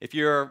 If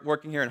you're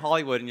working here in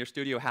Hollywood and your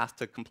studio has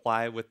to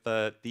comply with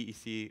the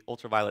DEC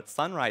ultraviolet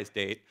sunrise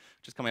date,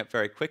 which is coming up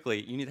very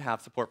quickly, you need to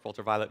have support for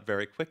ultraviolet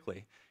very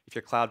quickly. If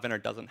your cloud vendor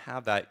doesn't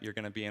have that, you're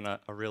going to be in a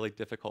really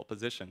difficult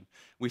position.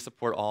 We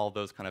support all of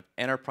those kind of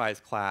enterprise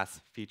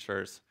class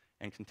features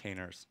and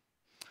containers.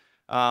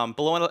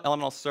 Below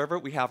Elemental Server,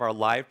 we have our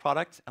live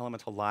product,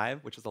 Elemental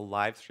Live, which is a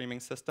live streaming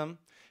system.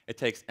 It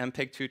takes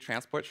MPEG-2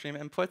 transport stream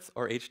inputs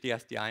or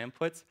HDSDI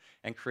inputs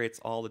and creates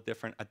all the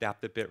different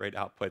adaptive bitrate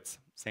outputs,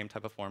 same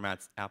type of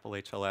formats, Apple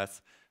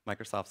HLS,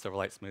 Microsoft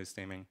Silverlight Smooth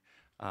Streaming,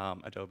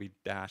 Adobe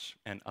Dash,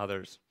 and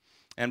others.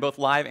 And both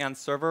live and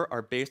server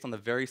are based on the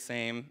very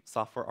same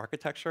software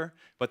architecture,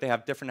 but they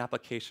have different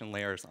application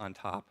layers on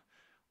top.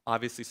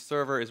 Obviously,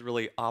 server is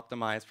really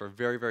optimized for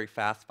very, very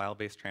fast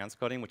file-based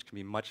transcoding, which can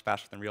be much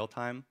faster than real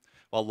time,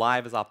 while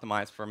live is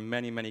optimized for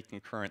many, many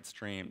concurrent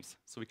streams.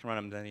 So we can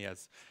run them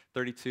as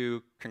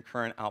 32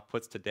 concurrent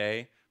outputs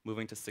today,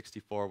 moving to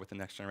 64 with the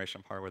next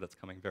generation of hardware that's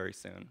coming very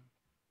soon.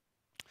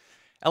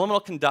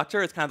 Elemental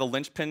Conductor is kind of the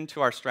linchpin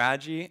to our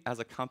strategy as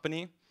a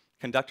company.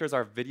 Conductor is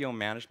our video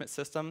management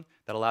system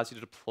that allows you to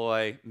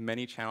deploy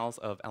many channels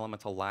of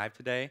Elemental Live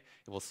today.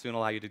 It will soon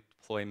allow you to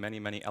deploy many,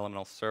 many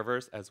Elemental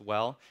servers as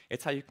well.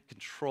 It's how you can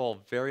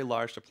control very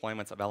large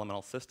deployments of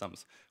Elemental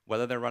systems,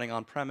 whether they're running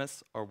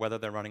on-premise or whether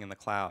they're running in the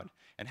cloud.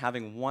 And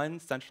having one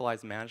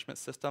centralized management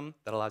system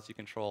that allows you to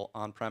control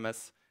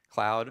on-premise,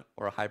 cloud,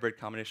 or a hybrid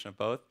combination of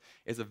both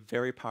is a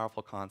very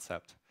powerful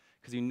concept,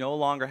 because you no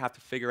longer have to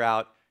figure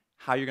out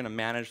how you're going to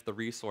manage the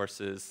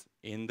resources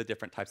in the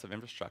different types of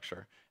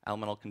infrastructure.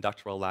 Elemental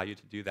Conductor will allow you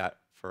to do that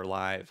for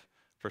live,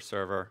 for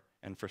server,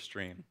 and for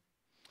stream.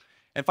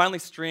 And finally,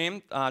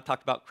 Stream,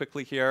 talked about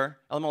quickly here.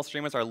 Elemental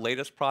Stream is our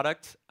latest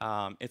product.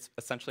 It's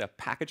essentially a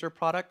packager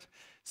product.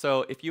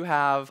 So if you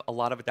have a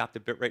lot of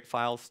adaptive bitrate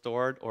files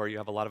stored, or you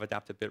have a lot of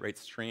adaptive bitrate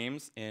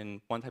streams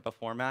in one type of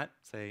format,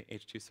 say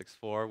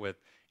H.264 with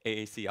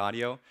AAC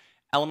audio,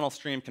 Elemental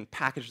Stream can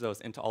package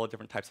those into all the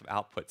different types of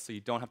outputs, so you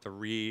don't have to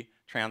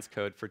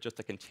re-transcode for just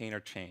a container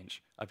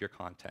change of your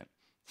content.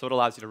 So it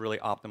allows you to really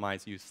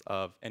optimize use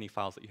of any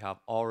files that you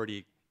have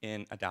already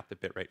in adaptive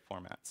bitrate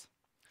formats.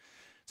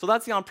 So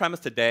that's the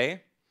on-premise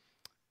today.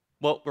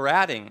 What we're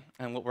adding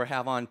and what we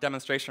have on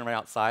demonstration right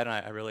outside, and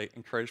I really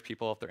encourage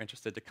people, if they're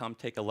interested, to come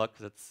take a look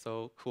because it's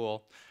so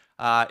cool,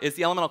 is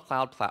the Elemental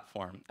Cloud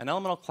platform. And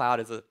Elemental Cloud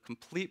is a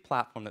complete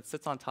platform that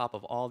sits on top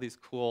of all these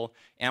cool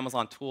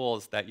Amazon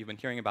tools that you've been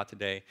hearing about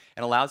today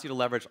and allows you to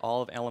leverage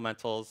all of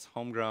Elemental's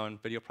homegrown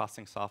video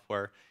processing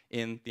software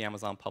in the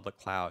Amazon public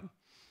cloud.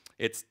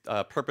 It's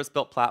a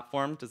purpose-built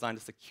platform designed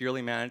to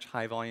securely manage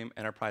high-volume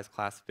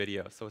enterprise-class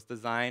video. So it's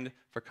designed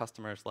for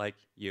customers like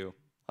you,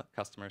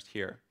 customers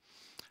here.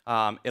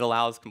 It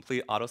allows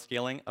complete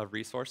auto-scaling of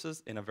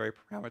resources in a very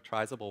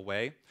parameterizable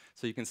way.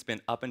 So you can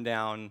spin up and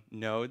down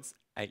nodes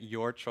at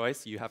your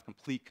choice. You have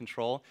complete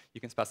control.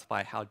 You can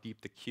specify how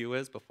deep the queue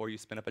is before you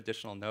spin up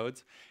additional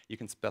nodes. You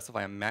can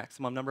specify a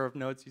maximum number of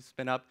nodes you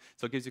spin up.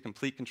 So it gives you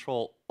complete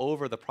control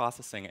over the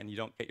processing, and you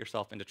don't get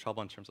yourself into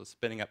trouble in terms of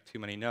spinning up too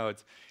many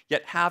nodes,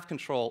 yet have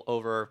control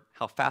over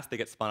how fast they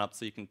get spun up,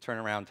 so you can turn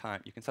around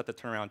time. You can set the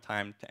turnaround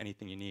time to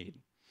anything you need.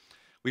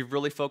 We've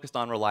really focused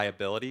on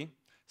reliability.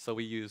 So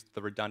we used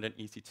the redundant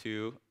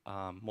EC2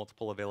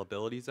 multiple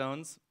availability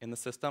zones in the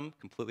system,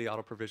 completely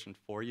auto-provisioned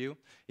for you.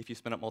 If you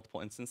spin up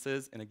multiple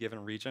instances in a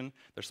given region,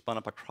 they're spun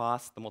up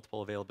across the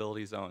multiple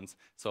availability zones.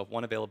 So if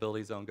one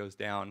availability zone goes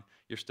down,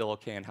 you're still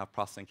OK and have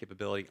processing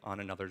capability on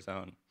another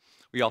zone.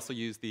 We also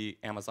use the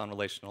Amazon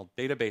Relational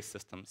Database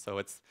System. So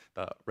it's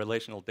the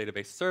Relational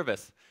Database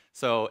Service.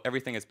 So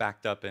everything is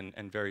backed up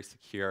and very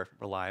secure,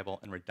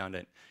 reliable, and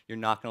redundant. You're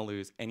not going to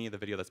lose any of the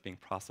video that's being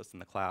processed in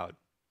the cloud.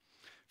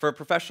 For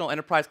professional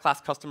enterprise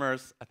class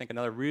customers, I think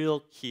another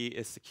real key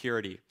is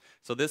security.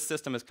 So this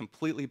system is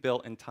completely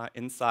built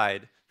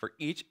inside for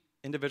each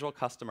individual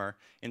customer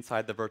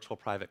inside the virtual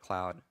private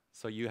cloud.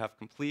 So you have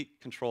complete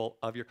control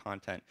of your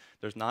content.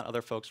 There's not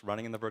other folks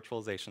running in the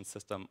virtualization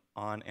system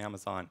on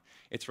Amazon.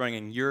 It's running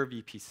in your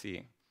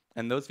VPC.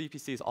 And those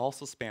VPCs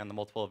also span the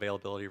multiple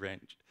availability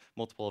range,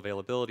 multiple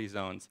availability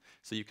zones,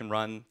 so you can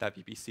run that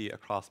VPC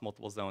across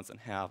multiple zones and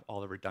have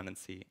all the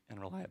redundancy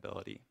and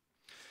reliability.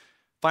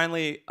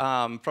 Finally,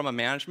 from a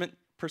management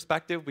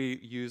perspective, we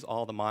use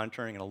all the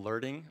monitoring and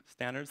alerting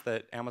standards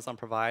that Amazon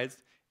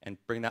provides and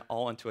bring that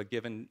all into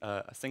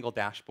a single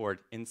dashboard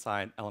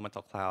inside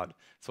Elemental Cloud.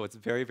 So it's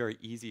very, very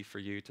easy for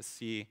you to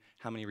see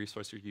how many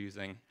resources you're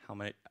using, how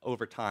many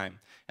over time.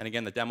 And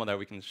again, the demo there,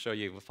 we can show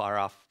you, we'll fire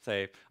off,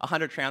 say,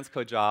 100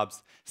 transcode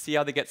jobs, see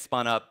how they get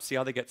spun up, see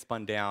how they get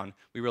spun down.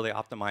 We really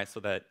optimize so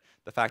that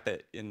the fact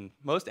that in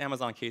most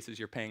Amazon cases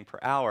you're paying per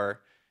hour,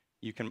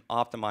 you can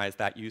optimize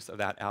that use of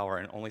that hour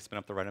and only spin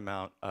up the right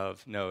amount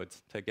of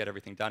nodes to get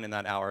everything done in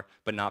that hour,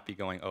 but not be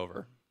going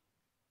over.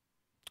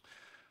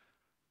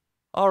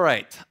 All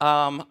right,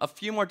 a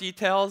few more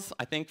details.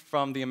 I think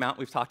from the amount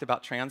we've talked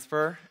about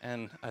transfer,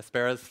 and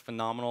Aspera is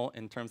phenomenal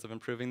in terms of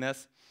improving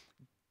this.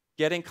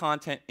 Getting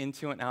content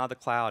into and out of the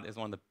cloud is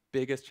one of the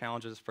biggest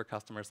challenges for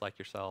customers like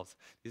yourselves.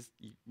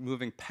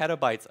 Moving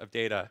petabytes of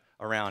data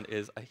around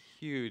is a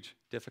huge,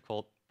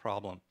 difficult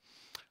problem.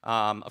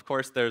 Of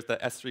course, there's the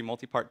S3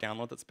 multi-part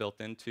download that's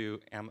built into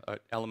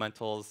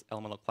Elemental's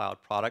Elemental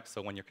Cloud product.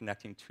 So when you're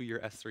connecting to your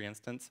S3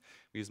 instance,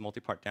 we use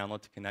multi-part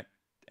download to connect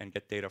and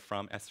get data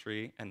from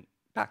S3 and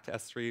back to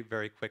S3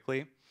 very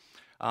quickly.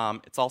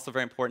 It's also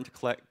very important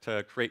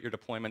to create your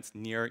deployments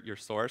near your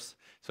source.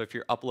 So if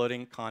you're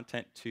uploading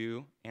content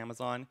to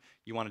Amazon,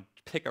 you want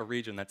to pick a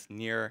region that's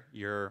near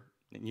your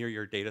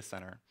data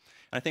center.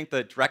 And I think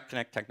the direct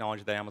connect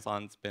technology that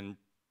Amazon's been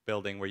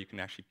building, where you can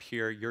actually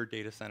peer your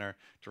data center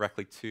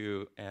directly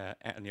to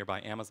a nearby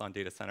Amazon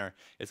data center,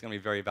 is going to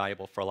be very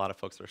valuable for a lot of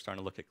folks that are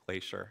starting to look at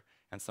Glacier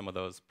and some of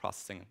those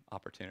processing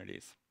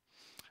opportunities.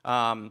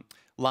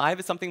 Live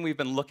is something we've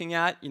been looking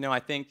at. I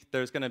think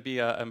there's going to be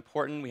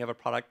we have a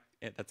product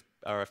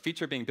or a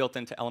feature being built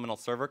into Elemental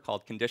Server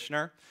called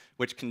Conditioner,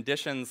 which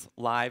conditions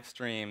live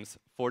streams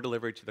for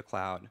delivery to the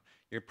cloud.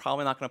 You're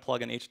probably not going to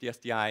plug an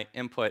HDSDI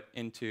input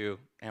into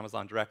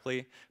Amazon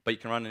directly, but you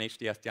can run an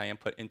HDSDI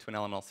input into an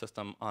Elemental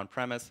system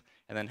on-premise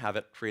and then have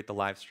it create the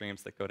live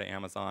streams that go to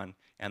Amazon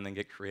and then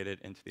get created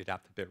into the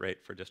adaptive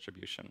bitrate for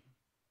distribution.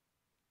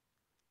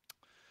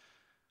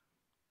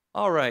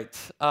 All right.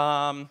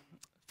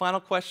 Final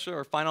question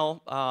or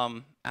final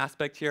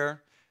aspect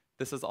here.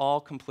 This is all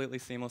completely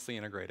seamlessly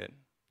integrated.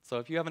 So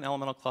if you have an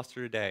Elemental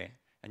cluster today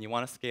and you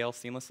want to scale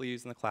seamlessly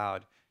using the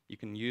cloud, you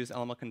can use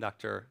Elemental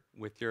Conductor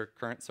with your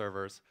current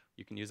servers.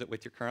 You can use it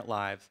with your current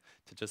lives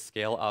to just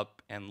scale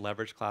up and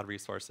leverage cloud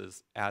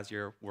resources as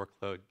your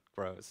workload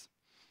grows.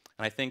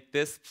 And I think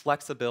this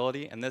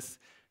flexibility and this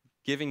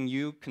giving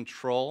you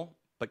control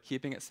but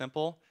keeping it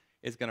simple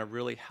is going to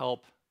really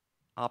help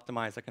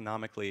optimize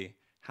economically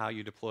how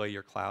you deploy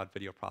your cloud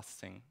video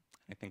processing.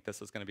 I think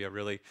this is going to be a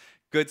really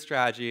good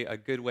strategy, a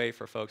good way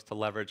for folks to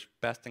leverage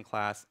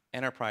best-in-class,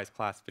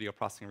 enterprise-class video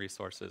processing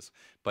resources,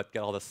 but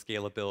get all the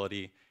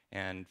scalability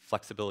and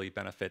flexibility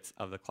benefits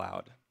of the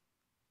cloud.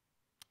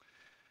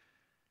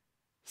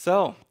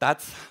 So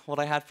that's what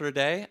I had for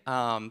today.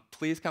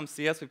 Please come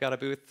see us. We've got a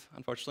booth,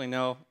 unfortunately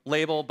no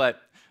label, but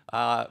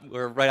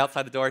we're right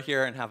outside the door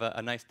here and have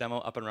a nice demo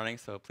up and running,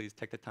 so please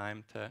take the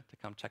time to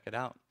come check it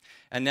out.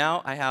 And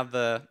now I have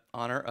the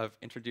honor of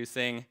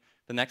introducing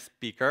the next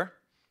speaker,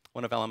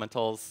 one of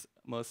Elemental's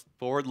most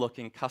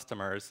forward-looking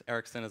customers.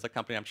 Ericsson is a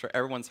company I'm sure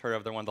everyone's heard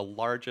of. They're one of the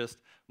largest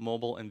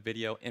mobile and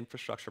video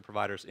infrastructure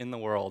providers in the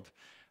world.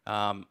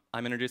 I'm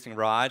introducing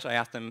Raj. I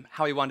asked him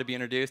how he wanted to be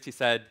introduced. He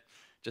said,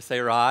 just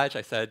say Raj.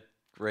 I said,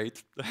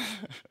 great.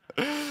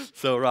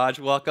 So Raj,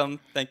 welcome.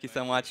 Thank you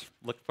so much.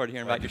 Looking forward to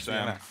hearing about your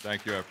CMS.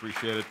 Thank you, I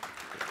appreciate it.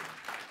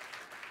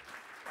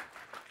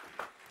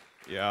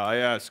 Yeah, I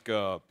ask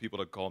people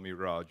to call me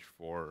Raj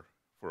for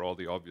all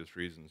the obvious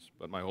reasons,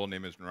 but my whole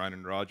name is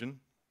Narayanan Rajan.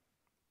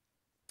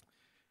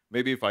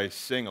 Maybe if I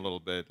sing a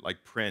little bit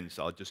like Prince,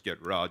 I'll just get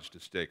Raj to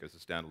stick as a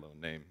standalone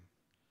name.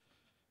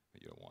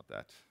 But you don't want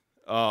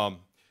that.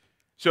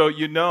 So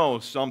you know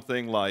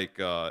something like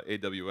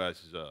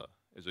AWS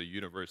is a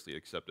universally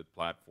accepted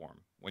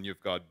platform when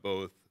you've got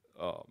both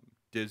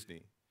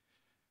Disney,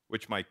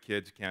 which my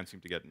kids can't seem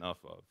to get enough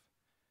of,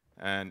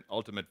 and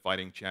Ultimate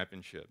Fighting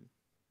Championship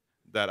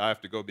that I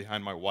have to go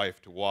behind my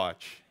wife to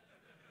watch,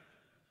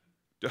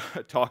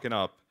 talking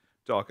up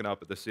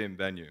at the same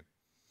venue.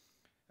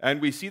 And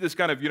we see this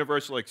kind of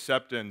universal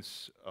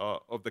acceptance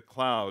of the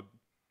cloud,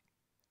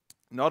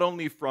 not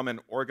only from an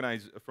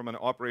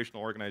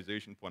operational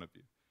organization point of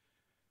view,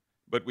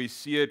 but we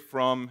see it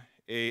from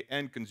an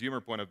end consumer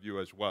point of view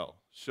as well.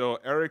 So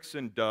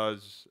Ericsson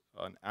does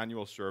an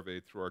annual survey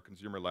through our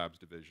Consumer Labs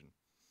division.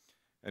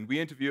 And we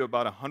interview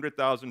about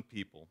 100,000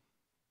 people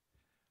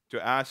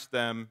to ask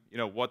them,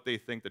 what they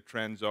think the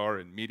trends are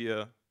in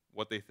media,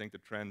 what they think the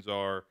trends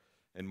are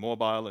in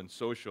mobile and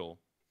social.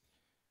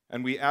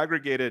 And we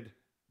aggregated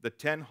the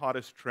 10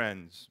 hottest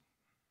trends.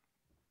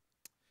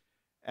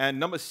 And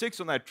number 6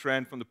 on that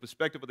trend from the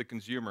perspective of the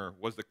consumer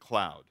was the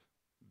cloud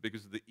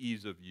because of the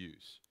ease of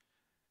use.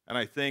 And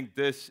I think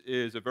this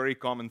is a very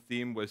common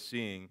theme we're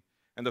seeing.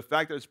 And the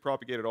fact that it's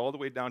propagated all the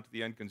way down to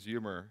the end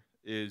consumer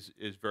is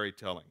very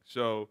telling.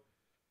 So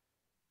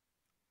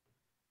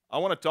I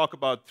want to talk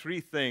about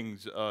 3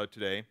 things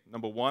today.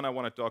 Number 1, I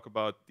want to talk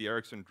about the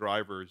Ericsson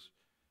drivers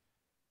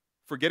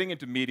for getting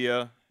into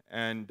media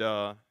and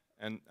the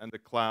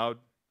cloud.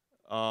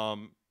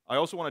 I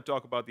also want to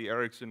talk about the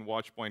Ericsson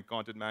Watchpoint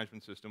content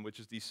management system, which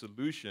is the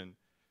solution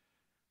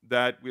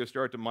that we have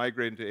started to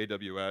migrate into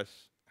AWS.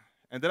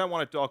 And then I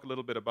want to talk a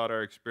little bit about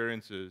our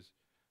experiences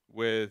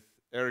with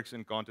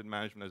Ericsson Content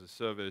Management as a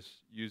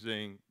Service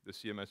using the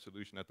CMS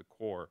solution at the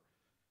core,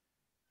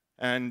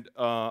 and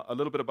a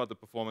little bit about the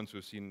performance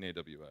we've seen in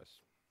AWS.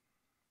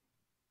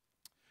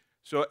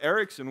 So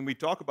Ericsson, when we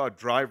talk about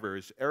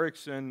drivers,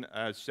 Ericsson,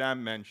 as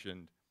Sam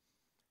mentioned,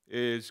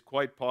 is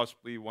quite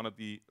possibly one of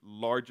the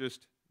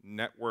largest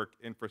network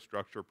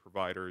infrastructure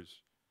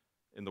providers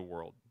in the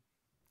world.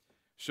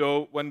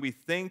 So when we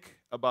think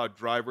about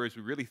drivers,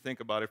 we really think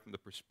about it from the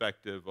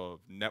perspective of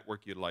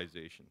network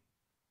utilization.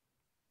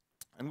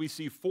 And we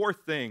see 4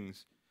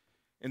 things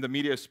in the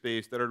media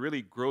space that are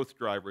really growth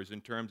drivers in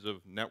terms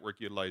of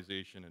network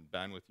utilization and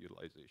bandwidth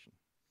utilization.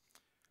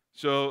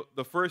 So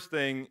the first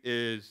thing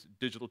is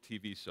digital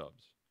TV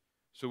subs.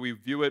 So we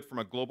view it from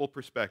a global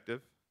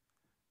perspective,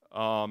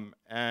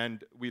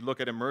 and we look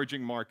at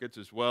emerging markets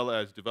as well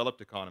as developed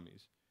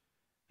economies.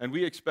 And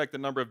we expect the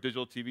number of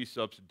digital TV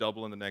subs to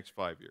double in the next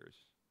 5 years.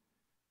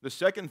 The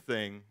second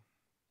thing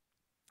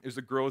is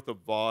the growth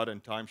of VOD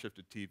and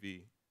time-shifted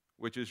TV,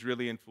 which is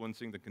really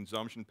influencing the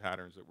consumption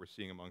patterns that we're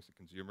seeing amongst the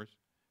consumers.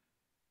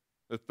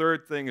 The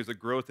third thing is the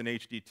growth in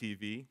HD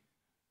TV,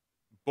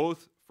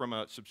 both from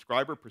a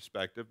subscriber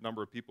perspective,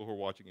 number of people who are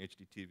watching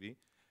HD TV,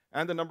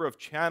 and the number of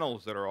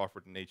channels that are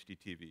offered in HD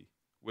TV,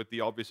 with the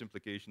obvious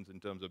implications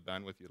in terms of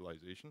bandwidth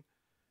utilization.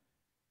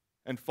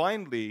 And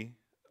finally,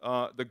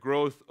 the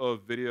growth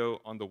of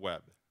video on the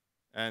web.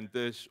 and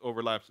this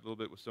overlaps a little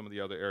bit with some of the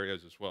other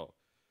areas as well,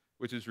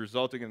 which is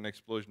resulting in an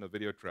explosion of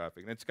video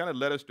traffic. And it's kind of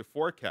led us to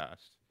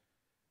forecast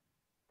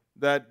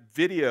that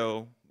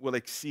video will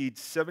exceed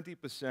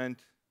 70%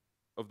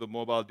 of the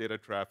mobile data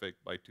traffic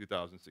by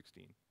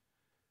 2016.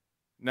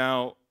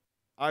 Now,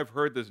 I've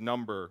heard this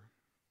number,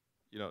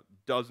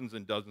 dozens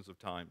and dozens of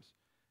times,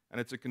 and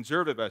it's a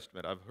conservative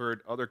estimate. I've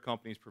heard other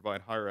companies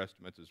provide higher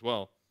estimates as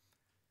well,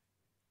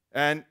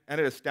 and it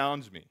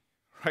astounds me,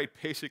 right?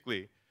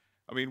 Basically,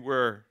 I mean,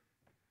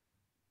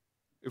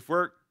 if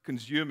we're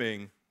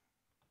consuming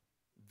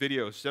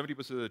video 70%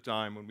 of the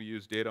time when we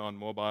use data on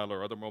mobile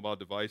or other mobile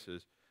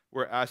devices,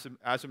 we're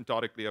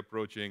asymptotically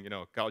approaching,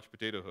 couch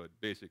potatohood,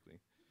 basically.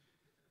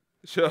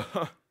 So,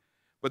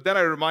 but then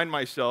I remind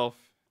myself,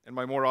 in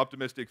my more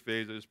optimistic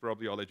phase, it is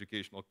probably all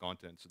educational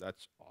content, so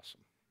that's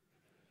awesome,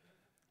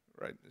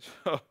 right?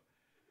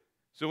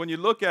 So when you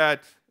look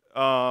at,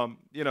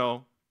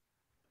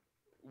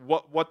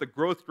 what the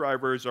growth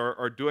drivers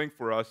are doing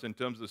for us in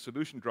terms of the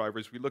solution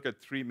drivers, we look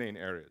at three main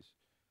areas.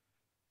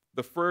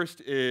 The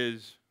first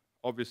is,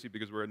 obviously,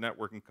 because we're a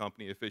networking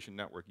company, efficient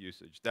network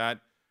usage. That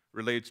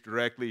relates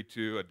directly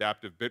to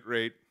adaptive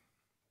bitrate.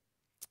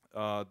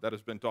 That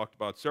has been talked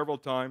about several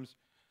times,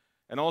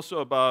 and also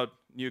about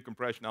new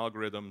compression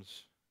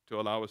algorithms to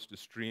allow us to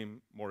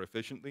stream more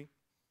efficiently.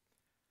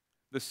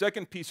 The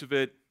second piece of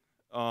it,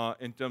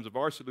 in terms of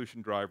our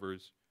solution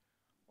drivers,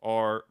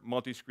 are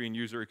multi-screen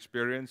user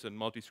experience and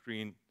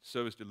multi-screen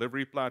service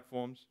delivery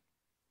platforms.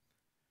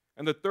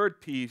 And the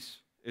third piece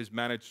is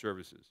managed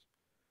services.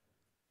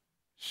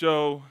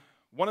 So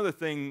one of the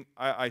things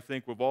I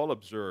think we've all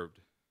observed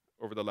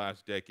over the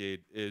last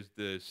decade is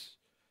this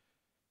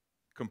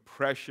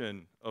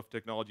compression of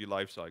technology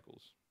life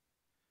cycles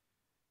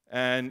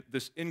and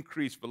this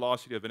increased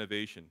velocity of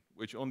innovation,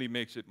 which only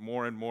makes it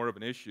more and more of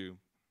an issue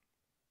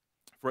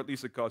for at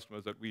least the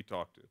customers that we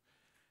talk to.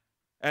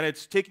 And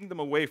it's taking them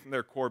away from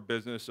their core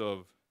business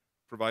of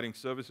providing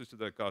services to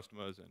their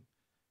customers and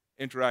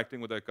interacting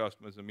with their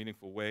customers in a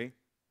meaningful way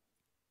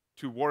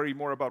to worry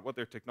more about what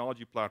their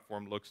technology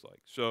platform looks like.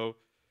 So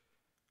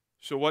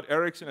what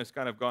Ericsson has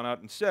kind of gone out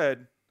and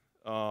said,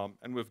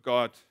 and we've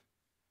got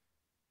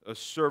a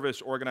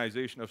service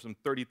organization of some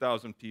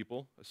 30,000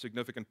 people, a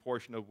significant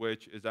portion of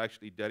which is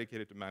actually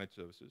dedicated to managed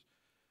services.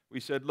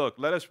 We said, look,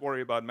 let us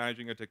worry about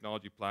managing a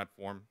technology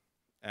platform,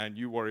 and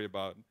you worry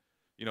about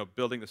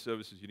building the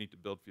services you need to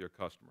build for your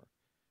customer.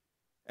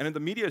 And in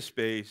the media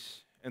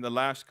space, in the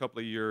last couple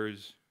of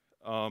years,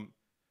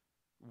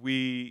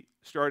 we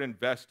started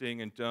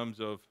investing in terms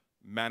of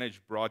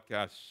managed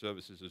broadcast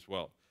services as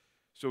well.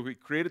 So we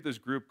created this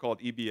group called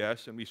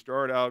EBS, and we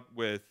started out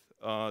with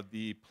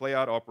the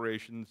playout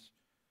operations,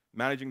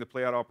 managing the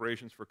playout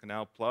operations for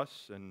Canal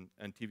Plus and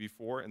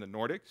TV4 in the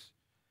Nordics.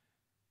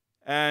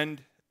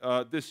 And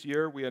this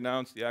year, we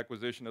announced the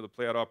acquisition of the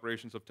playout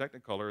operations of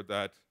Technicolor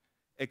that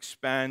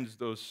expands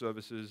those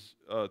services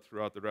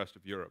throughout the rest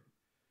of Europe.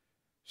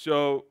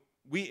 So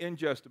we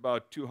ingest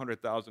about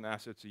 200,000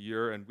 assets a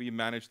year, and we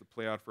manage the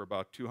playout for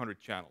about 200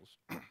 channels.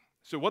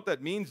 So what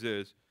that means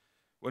is,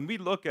 when we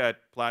look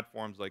at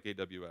platforms like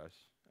AWS,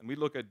 and we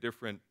look at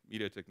different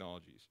media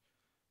technologies,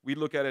 we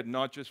look at it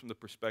not just from the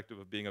perspective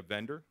of being a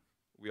vendor,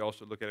 we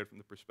also look at it from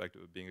the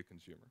perspective of being a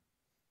consumer.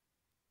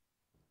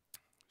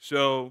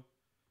 So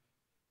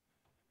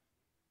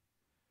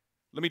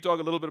let me talk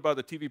a little bit about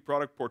the TV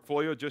product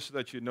portfolio, just so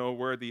that you know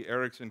where the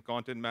Ericsson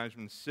content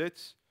management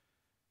sits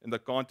in the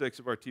context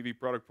of our TV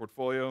product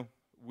portfolio.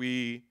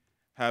 We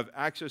have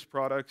access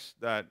products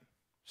that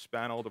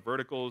span all the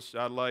verticals: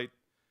 satellite,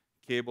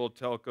 cable,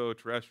 telco,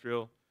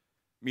 terrestrial,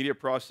 media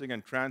processing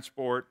and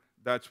transport.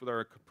 That's with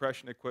our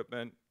compression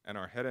equipment and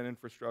our head-end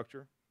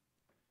infrastructure.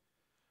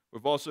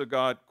 We've also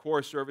got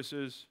core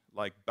services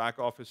like back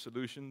office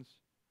solutions,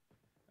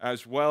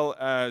 as well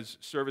as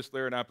service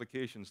layer and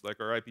applications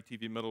like our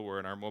IPTV middleware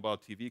and our mobile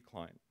TV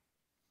client.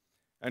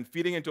 And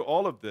feeding into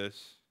all of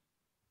this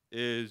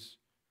is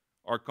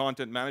our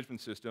content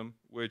management system,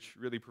 which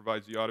really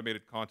provides the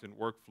automated content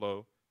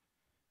workflow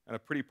and a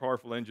pretty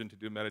powerful engine to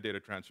do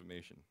metadata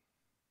transformation.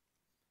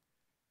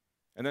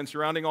 And then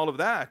surrounding all of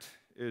that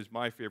is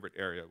my favorite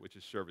area, which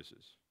is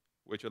services,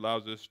 which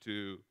allows us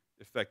to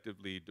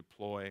effectively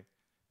deploy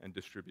and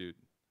distribute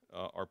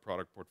our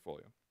product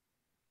portfolio.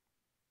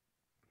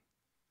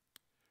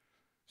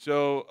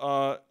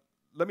 So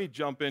let me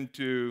jump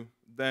into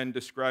then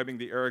describing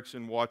the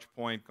Ericsson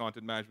WatchPoint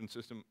content management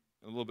system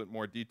in a little bit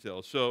more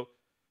detail. So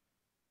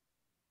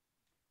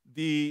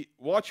the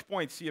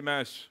WatchPoint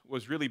CMS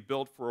was really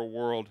built for a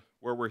world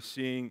where we're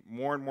seeing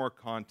more and more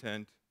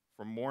content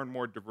from more and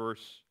more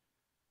diverse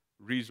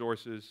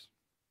resources,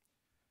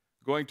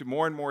 going to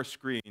more and more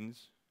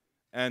screens,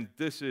 and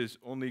this is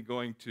only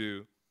going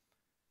to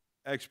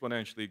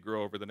exponentially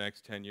grow over the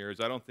next 10 years.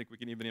 I don't think we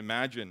can even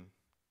imagine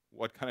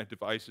what kind of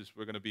devices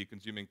we're going to be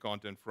consuming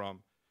content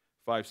from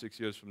 5, 6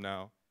 years from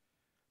now,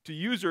 to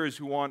users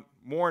who want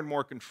more and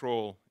more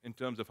control in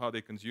terms of how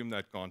they consume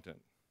that content.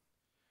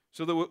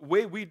 So the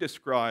way we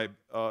describe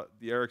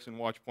the Ericsson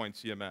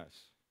WatchPoint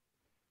CMS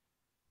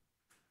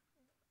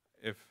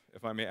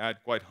if I may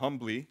add quite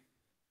humbly,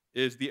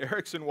 is the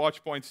Ericsson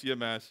Watchpoint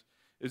CMS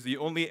is the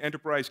only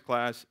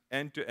enterprise-class,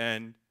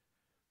 end-to-end,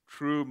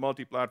 true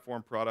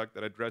multi-platform product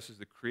that addresses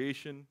the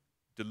creation,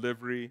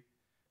 delivery,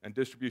 and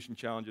distribution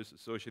challenges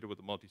associated with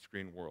the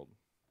multi-screen world.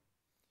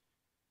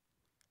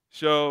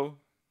 So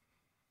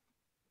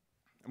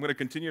I'm going to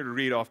continue to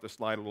read off the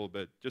slide a little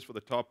bit, just for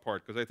the top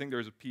part, because I think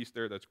there's a piece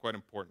there that's quite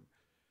important.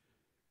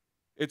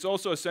 It's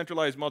also a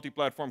centralized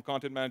multi-platform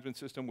content management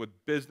system with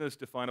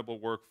business-definable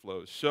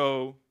workflows.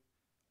 So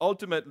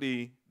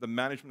ultimately, the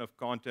management of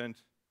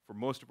content for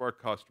most of our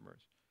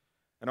customers,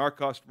 and our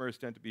customers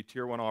tend to be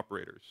tier 1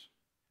 operators,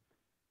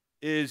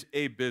 is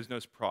a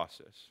business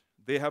process.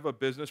 They have a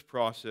business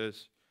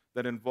process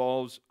that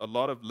involves a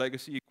lot of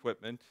legacy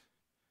equipment,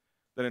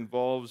 that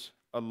involves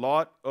a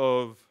lot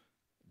of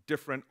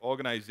different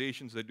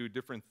organizations that do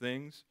different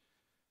things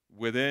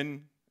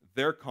within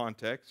their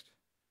context.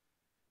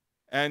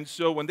 And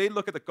so when they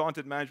look at the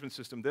content management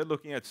system, they're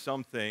looking at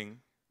something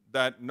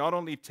that not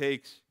only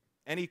takes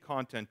any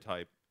content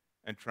type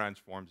and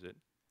transforms it,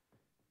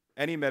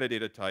 any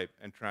metadata type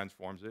and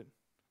transforms it,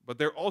 but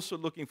they're also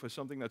looking for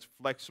something that's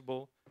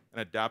flexible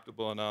and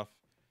adaptable enough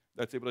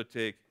that's able to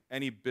take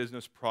any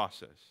business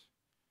process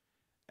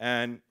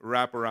and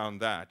wrap around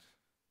that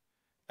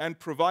and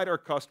provide our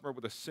customer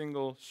with a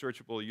single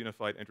searchable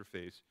unified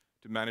interface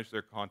to manage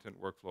their content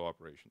workflow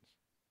operations.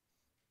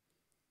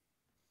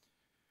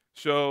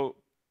 So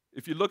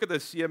if you look at the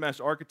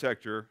CMS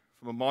architecture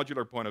from a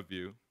modular point of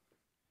view,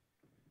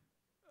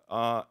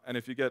 and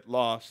if you get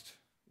lost,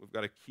 we've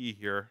got a key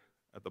here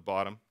at the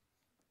bottom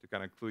to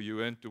kind of clue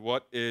you into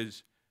what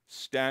is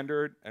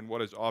standard and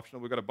what is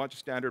optional. We've got a bunch of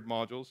standard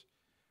modules.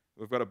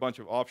 We've got a bunch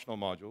of optional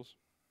modules.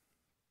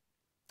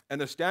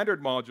 And the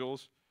standard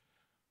modules,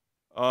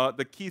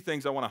 the key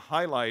things I want to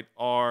highlight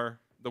are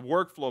the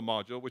workflow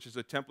module, which is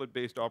a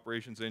template-based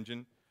operations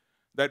engine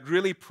that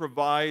really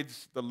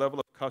provides the level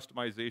of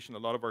customization a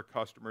lot of our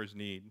customers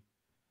need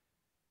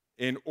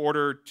in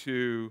order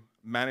to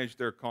manage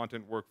their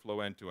content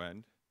workflow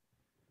end-to-end.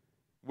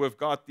 We've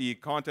got the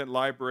content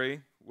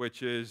library,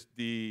 which is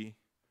the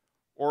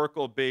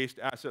Oracle-based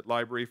asset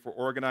library for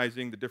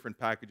organizing the different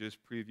packages,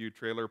 preview,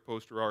 trailer,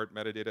 poster art,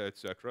 metadata,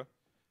 etc.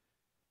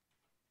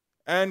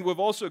 And we've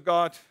also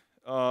got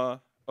a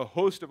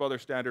host of other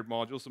standard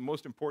modules, the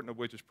most important of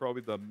which is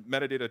probably the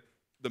metadata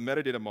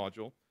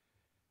module,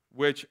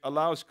 which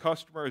allows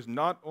customers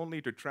not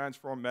only to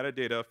transform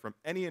metadata from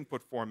any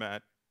input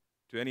format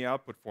to any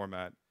output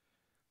format,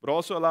 but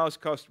also allows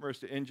customers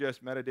to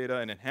ingest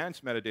metadata and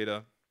enhance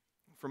metadata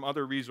from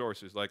other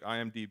resources like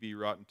IMDb,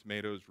 Rotten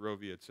Tomatoes,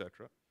 Rovi,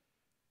 etc.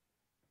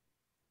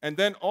 And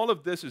then all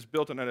of this is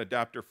built on an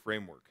adapter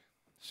framework.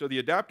 So the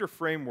adapter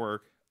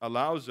framework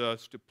allows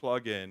us to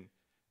plug in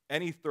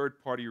any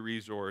third-party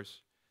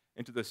resource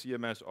into the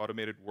CMS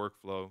automated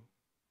workflow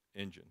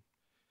engine.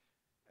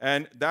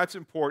 And that's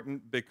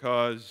important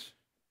because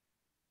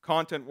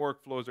content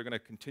workflows are going to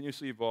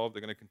continuously evolve.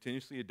 They're going to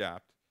continuously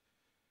adapt.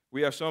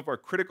 We have some of our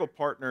critical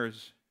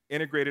partners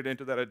integrated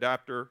into that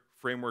adapter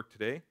framework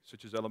today,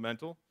 such as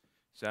Elemental.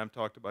 Sam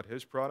talked about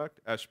his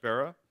product.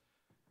 Aspera.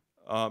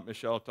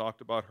 Michelle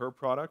talked about her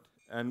product.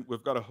 And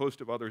we've got a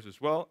host of others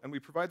as well. And we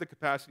provide the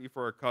capacity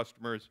for our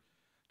customers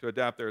to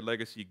adapt their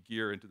legacy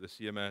gear into the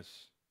CMS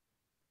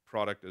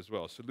product as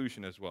well,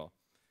 solution as well.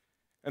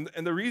 And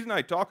the reason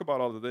I talk about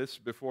all of this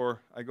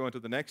before I go into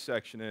the next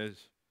section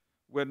is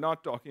we're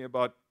not talking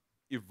about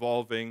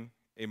evolving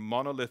a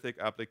monolithic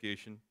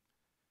application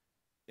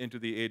into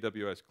the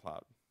AWS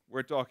cloud.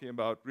 We're talking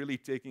about really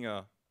taking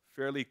a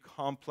fairly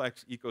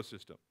complex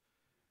ecosystem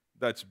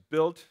that's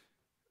built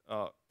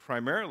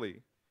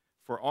primarily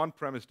for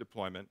on-premise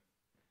deployment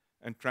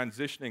and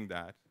transitioning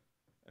that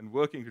and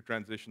working to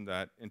transition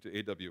that into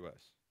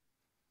AWS.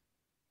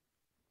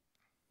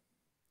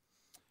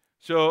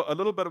 So a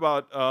little bit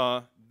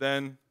about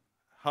then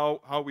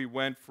how we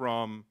went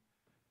from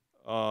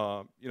the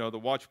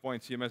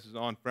Watchpoint CMS's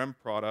on-prem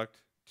product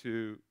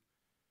to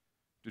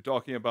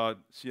talking about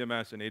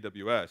CMS and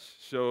AWS.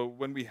 So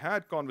when we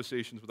had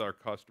conversations with our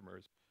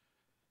customers,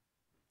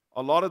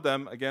 a lot of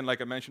them, again, like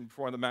I mentioned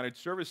before on the managed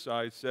service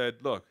side, said,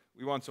 look,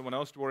 we want someone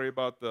else to worry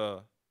about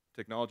the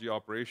technology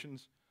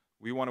operations.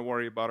 We want to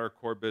worry about our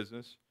core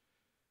business.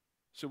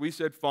 So we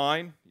said,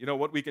 fine,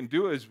 what we can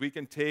do is we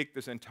can take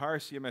this entire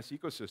CMS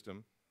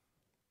ecosystem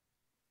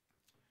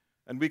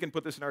and we can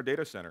put this in our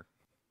data center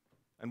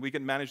and we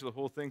can manage the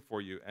whole thing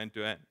for you end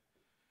to end.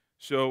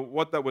 So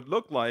what that would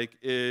look like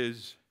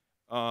is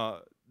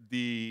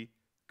the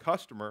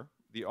customer,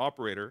 the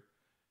operator,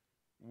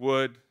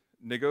 would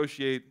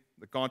negotiate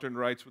the content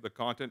rights with the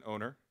content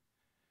owner,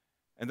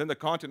 and then the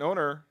content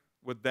owner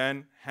would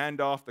then hand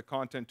off the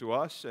content to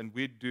us, and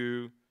we'd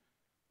do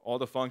all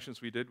the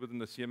functions we did within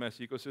the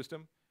CMS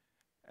ecosystem,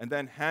 and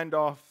then hand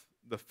off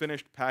the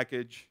finished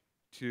package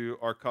to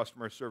our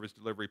customer service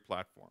delivery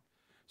platform.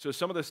 So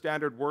some of the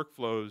standard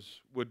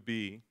workflows would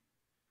be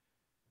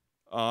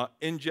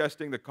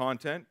ingesting the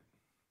content,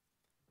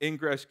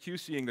 ingress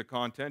QCing the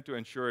content to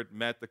ensure it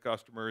met the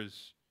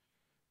customer's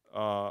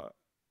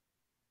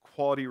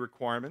quality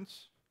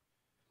requirements,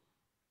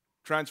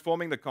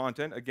 transforming the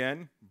content,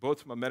 again,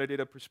 both from a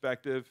metadata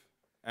perspective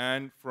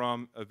and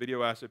from a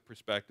video asset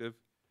perspective,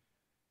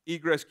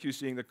 egress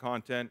QCing the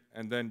content,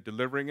 and then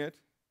delivering it,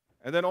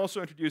 and then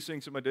also introducing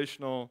some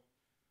additional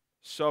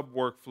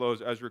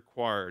sub-workflows as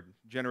required,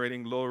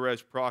 generating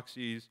low-res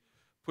proxies,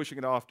 pushing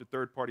it off to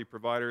third-party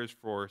providers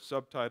for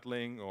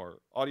subtitling or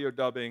audio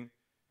dubbing,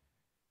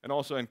 and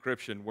also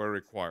encryption where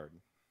required.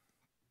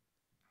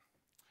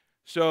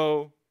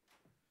 So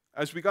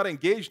as we got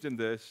engaged in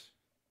this,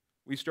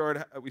 we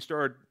started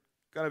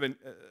kind of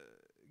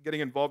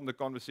getting involved in the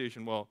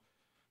conversation. Well,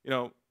 you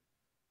know,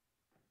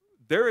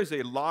 there is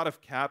a lot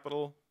of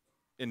capital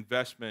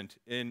investment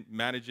in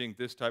managing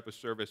this type of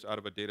service out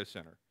of a data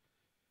center.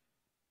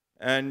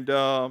 And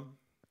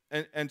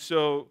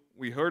so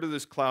we heard of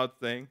this cloud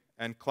thing,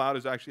 and cloud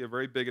is actually a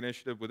very big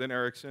initiative within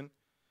Ericsson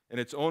in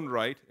its own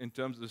right in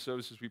terms of the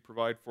services we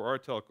provide for our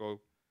telco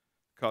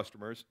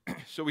customers.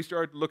 So we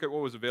started to look at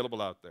what was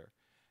available out there.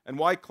 And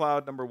why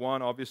cloud? Number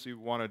one, obviously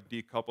we want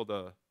to decouple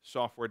the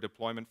software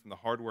deployment from the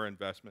hardware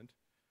investment.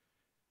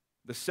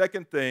 The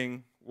second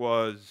thing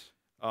was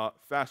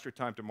faster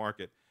time to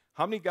market.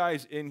 How many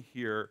guys in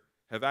here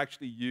have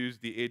actually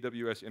used the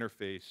AWS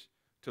interface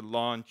to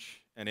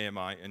launch an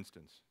AMI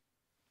instance?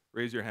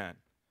 Raise your hand.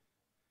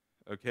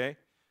 Okay?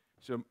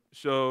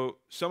 So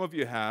some of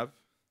you have.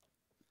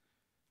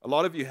 A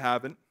lot of you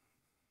haven't.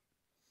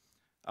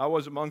 I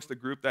was amongst the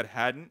group that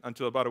hadn't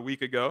until about a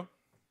week ago.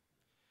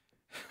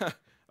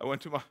 I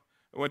went to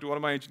one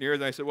of my engineers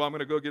and I said, well, I'm going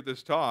to go give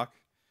this talk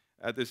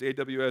at this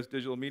AWS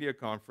Digital Media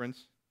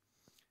Conference.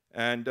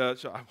 And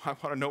so I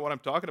want to know what I'm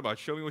talking about.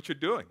 Show me what you're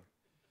doing.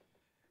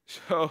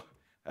 So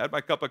I had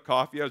my cup of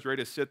coffee. I was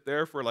ready to sit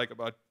there for like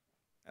about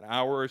an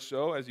hour or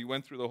so as he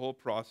went through the whole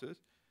process.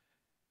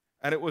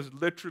 And it was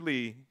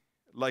literally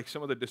like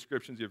some of the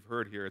descriptions you've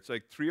heard here. It's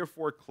like 3 or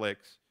 4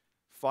 clicks.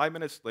 5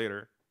 minutes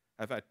later,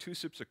 I've had 2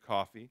 sips of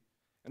coffee,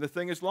 and the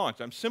thing is launched.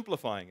 I'm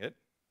simplifying it.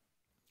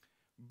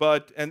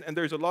 But, and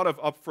there's a lot of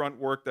upfront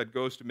work that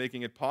goes to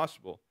making it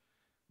possible.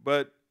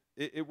 But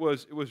it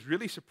was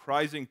really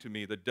surprising to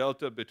me, the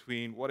delta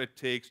between what it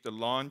takes to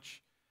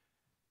launch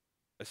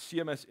a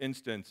CMS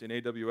instance in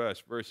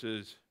AWS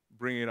versus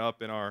bringing it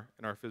up in our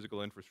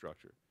physical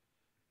infrastructure.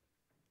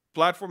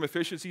 Platform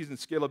efficiencies and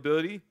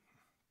scalability.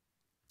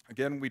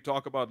 Again, we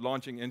talk about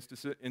launching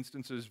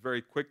instances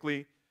very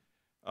quickly.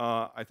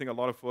 I think a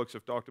lot of folks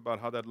have talked about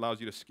how that allows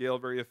you to scale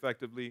very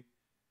effectively.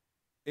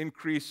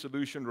 Increased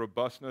solution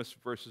robustness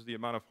versus the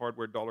amount of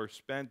hardware dollars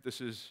spent.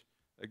 This is,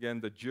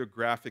 again, the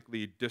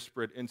geographically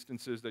disparate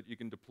instances that you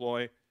can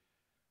deploy.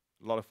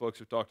 A lot of folks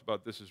have talked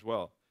about this as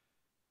well.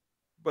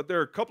 But there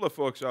are a couple of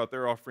folks out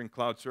there offering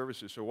cloud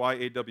services, so why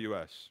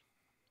AWS?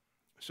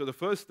 So the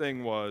first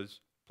thing was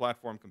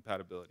platform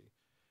compatibility.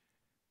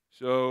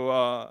 So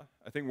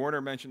I think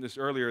Werner mentioned this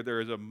earlier.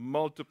 There is a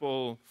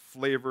multiple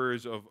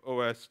flavors of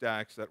OS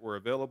stacks that were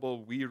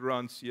available. We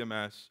run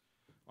CMS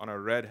on a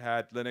Red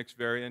Hat Linux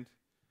variant,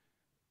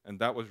 and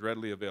that was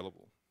readily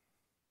available.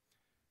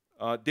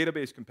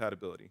 Database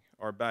compatibility.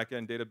 Our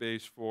backend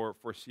database for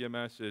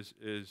CMS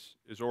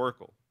is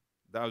Oracle.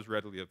 That was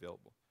readily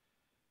available.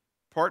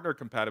 Partner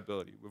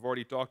compatibility. We've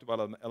already talked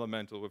about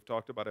Elemental. We've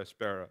talked about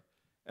Aspera.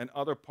 And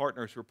other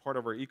partners who are part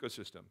of our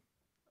ecosystem.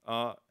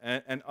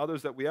 And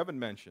others that we haven't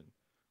mentioned,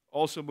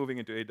 also moving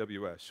into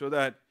AWS. So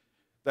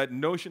that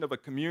notion of a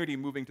community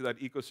moving to that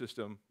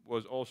ecosystem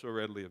was also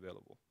readily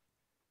available.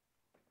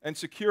 And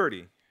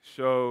security.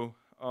 So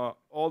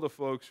all the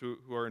folks who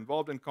are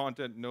involved in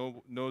content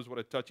knows what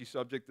a touchy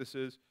subject this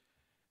is.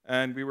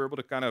 And we were able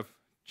to kind of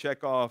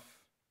check off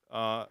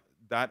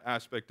that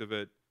aspect of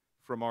it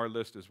from our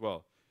list as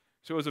well.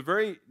 So it was a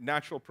very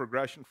natural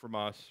progression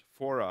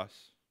for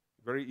us,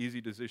 very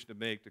easy decision to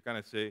make to kind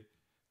of say,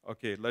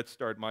 okay, let's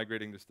start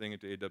migrating this thing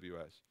into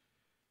AWS.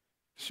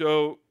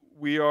 So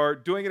we are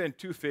doing it in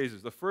 2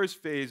 phases. The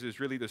first phase is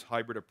really this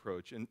hybrid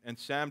approach. And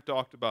Sam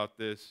talked about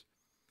this,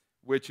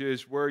 which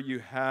is where you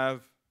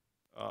have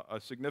a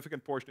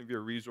significant portion of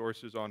your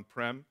resources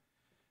on-prem,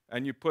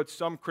 and you put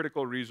some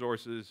critical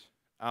resources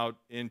out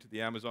into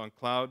the Amazon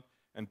cloud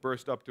and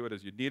burst up to it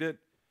as you need it.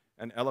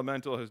 And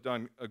Elemental has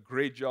done a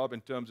great job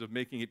in terms of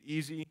making it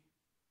easy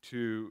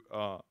to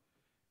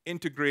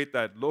integrate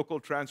that local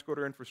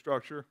transcoder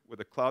infrastructure with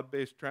a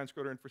cloud-based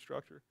transcoder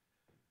infrastructure.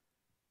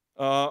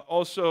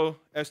 Also,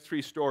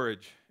 S3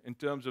 storage, in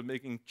terms of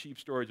making cheap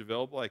storage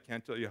available. I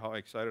can't tell you how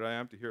excited I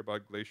am to hear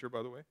about Glacier,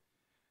 by the way.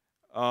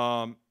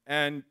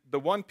 And the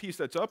one piece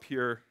that's up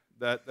here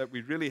that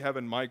we really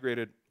haven't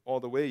migrated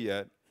all the way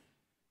yet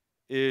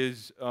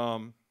is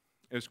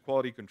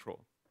quality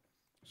control.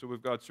 So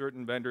we've got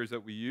certain vendors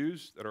that we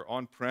use that are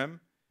on-prem,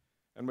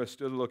 and we're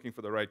still looking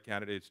for the right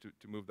candidates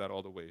to move that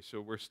all the way.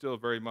 So we're still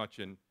very much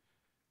in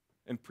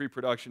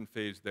pre-production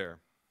phase there,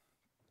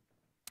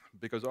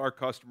 because our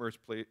customers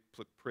place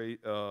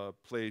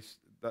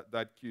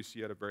that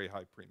QC at a very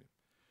high premium.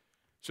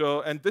 So,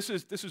 and this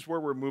is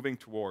where we're moving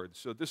towards.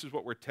 So this is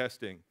what we're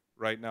testing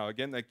right now.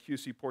 Again, that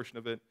QC portion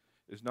of it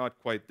is not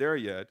quite there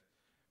yet,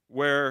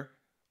 where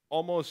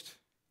almost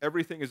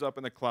everything is up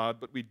in the cloud,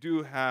 but we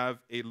do have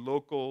a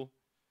local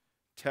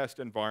test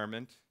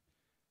environment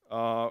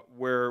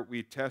where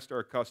we test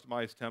our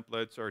customized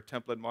templates, our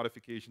template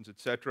modifications,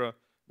 etc.,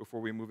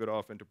 before we move it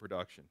off into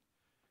production.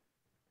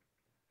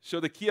 So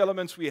the key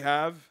elements we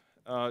have,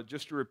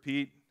 just to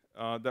repeat,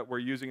 that we're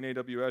using in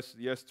AWS,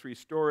 the S3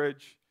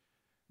 storage,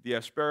 the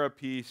Aspera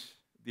piece,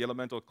 the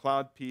Elemental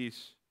Cloud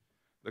piece,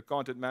 the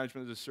content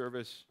management as a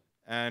service,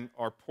 and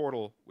our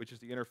portal, which is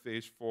the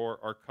interface for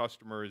our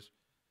customers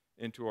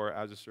into our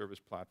as-a-service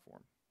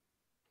platform.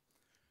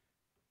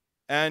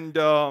 And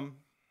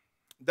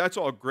that's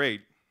all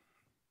great,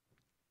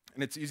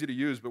 and it's easy to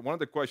use, but one of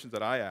the questions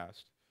that I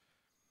asked,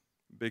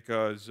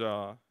 because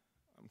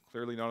I'm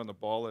clearly not on the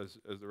ball as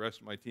the rest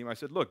of my team, I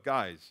said, look,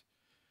 guys,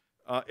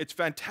 it's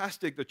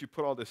fantastic that you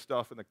put all this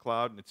stuff in the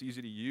cloud, and it's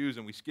easy to use,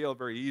 and we scale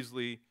very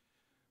easily,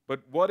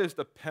 but what is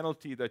the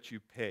penalty that you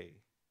pay,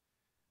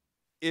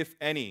 if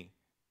any,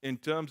 in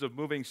terms of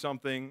moving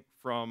something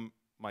from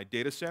my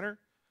data center,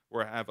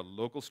 where I have a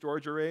local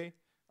storage array,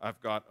 I've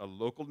got a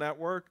local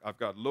network, I've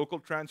got local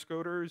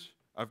transcoders,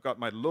 I've got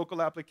my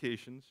local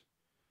applications,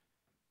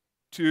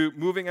 to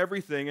moving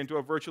everything into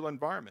a virtual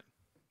environment?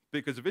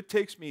 Because if it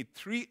takes me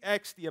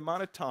 3x the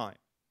amount of time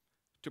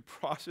to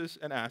process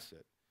an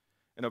asset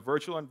in a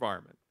virtual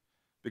environment,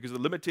 because the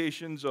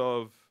limitations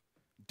of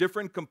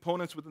different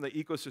components within the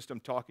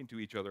ecosystem talking to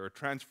each other or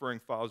transferring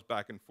files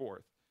back and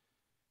forth,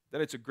 then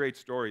it's a great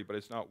story, but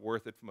it's not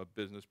worth it from a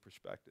business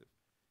perspective.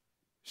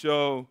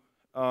 So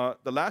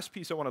the last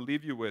piece I want to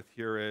leave you with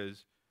here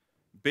is,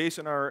 based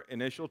on our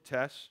initial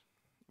tests,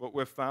 what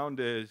we've found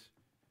is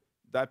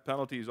that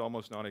penalty is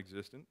almost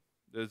non-existent.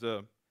 There's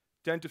a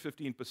 10 to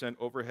 15%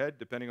 overhead,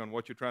 depending on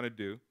what you're trying to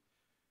do,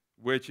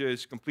 which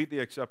is completely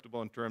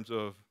acceptable in terms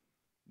of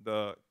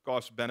the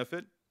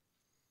cost-benefit.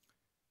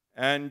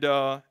 And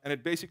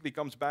it basically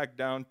comes back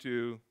down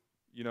to,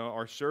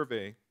 our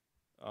survey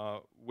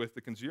with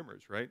the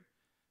consumers, right?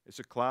 It's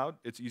a cloud,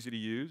 it's easy to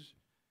use.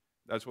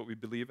 That's what we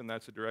believe, and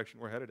that's the direction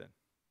we're headed in.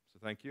 So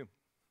thank you.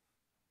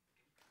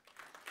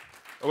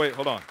 Oh wait,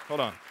 hold on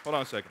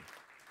a second.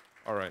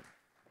 All right,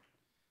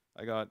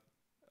 I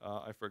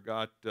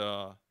forgot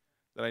that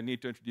I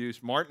need to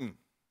introduce Martin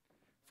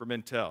from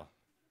Intel,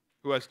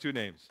 who has 2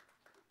 names.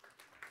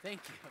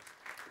 Thank you.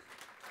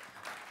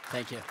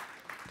 Thank you.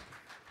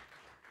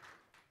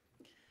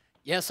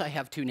 Yes, I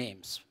have 2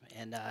 names,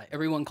 and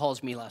everyone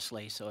calls me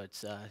Leslie, so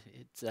it's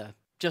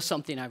just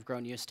something I've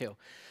grown used to.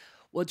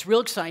 Well, it's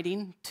real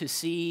exciting to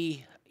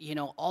see,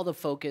 all the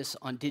focus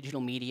on digital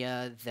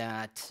media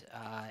that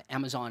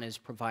Amazon is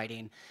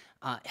providing,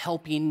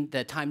 helping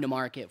the time to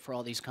market for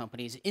all these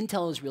companies.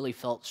 Intel has really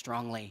felt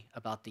strongly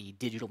about the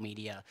digital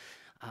media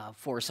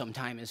for some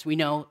time. As we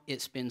know,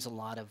 it spins a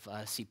lot of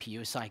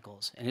CPU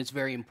cycles, and it's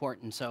very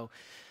important. So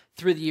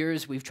through the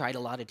years, we've tried a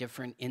lot of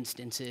different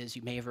instances.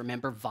 You may have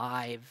remembered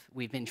Vive.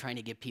 We've been trying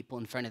to get people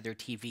in front of their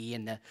TV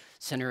in the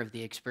center of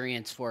the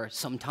experience for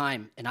some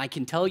time. And I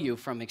can tell you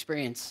from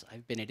experience,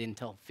 I've been at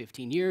Intel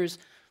 15 years,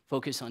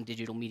 focused on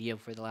digital media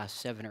for the last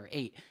 7 or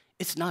 8.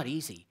 It's not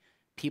easy.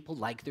 People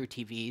like their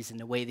TVs, and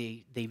the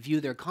way they view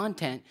their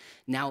content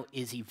now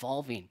is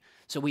evolving.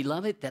 So we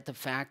love it that the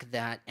fact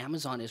that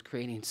Amazon is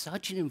creating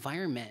such an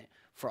environment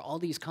for all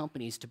these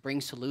companies to bring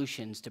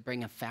solutions, to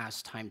bring a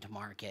fast time to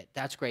market.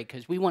 That's great,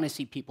 because we want to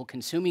see people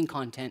consuming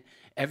content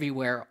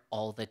everywhere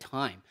all the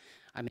time.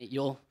 I mean,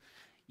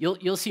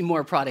 you'll see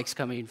more products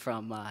coming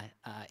from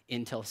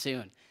Intel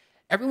soon.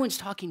 Everyone's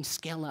talking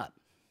scale up.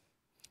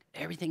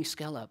 Everything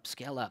scale up,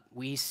 scale up.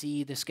 We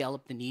see the scale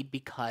up the need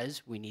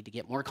because we need to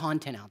get more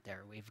content out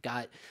there. We've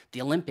got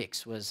the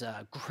Olympics was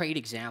a great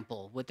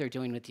example, what they're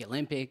doing with the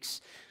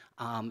Olympics.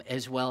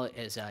 As well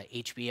as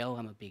HBO.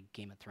 I'm a big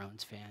Game of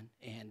Thrones fan,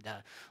 and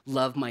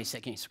love my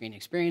second screen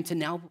experience, and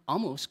now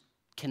almost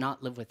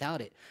cannot live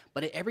without it.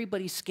 But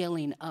everybody's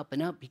scaling up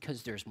and up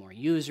because there's more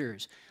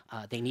users.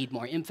 They need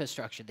more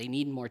infrastructure. They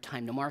need more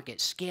time to market.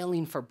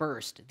 Scaling for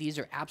burst. These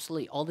are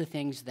absolutely all the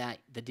things that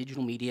the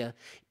digital media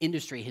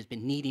industry has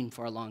been needing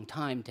for a long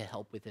time to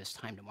help with this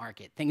time to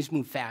market. Things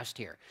move fast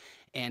here,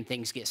 and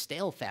things get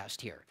stale fast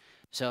here.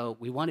 So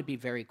we want to be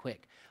very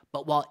quick.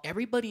 But while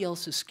everybody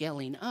else is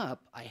scaling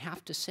up, I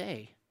have to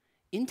say,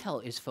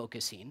 Intel is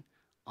focusing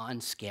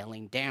on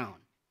scaling down.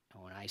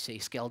 And when I say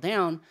scale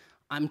down,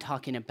 I'm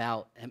talking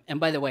about, and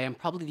by the way, I'm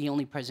probably the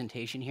only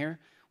presentation here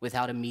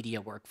without a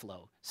media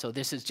workflow. So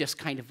this is just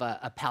kind of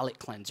a palate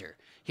cleanser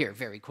here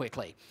very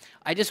quickly.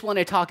 I just want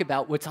to talk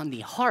about what's on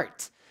the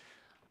heart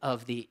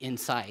of the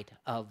inside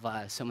of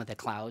some of the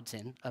clouds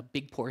and a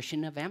big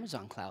portion of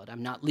Amazon Cloud.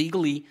 I'm not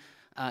legally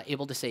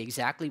able to say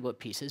exactly what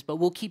pieces, but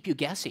we'll keep you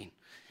guessing.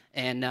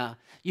 And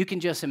you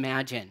can just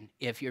imagine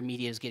if your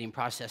media is getting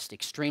processed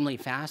extremely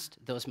fast,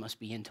 those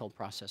must be Intel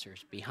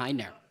processors behind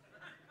there.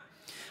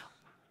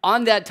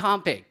 On that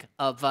topic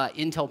of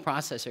Intel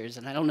processors,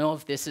 and I don't know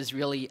if this is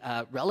really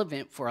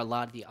relevant for a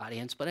lot of the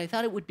audience, but I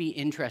thought it would be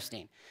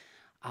interesting.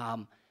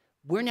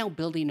 We're now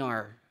building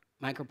our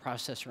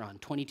microprocessor on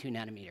 22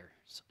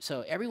 nanometers.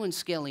 So everyone's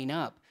scaling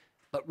up,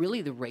 but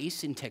really the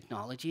race in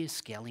technology is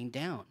scaling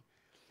down.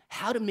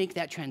 how to make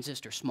that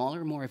transistor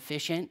smaller, more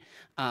efficient,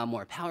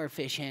 more power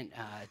efficient,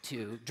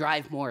 to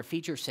drive more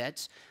feature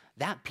sets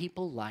that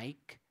people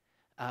like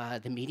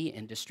the media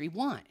industry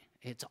want.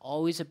 It's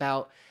always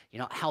about,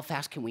 how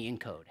fast can we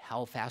encode?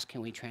 How fast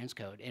can we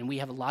transcode? And we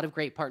have a lot of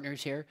great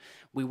partners here.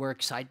 We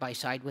work side by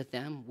side with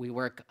them. We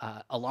work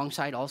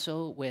alongside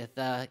also with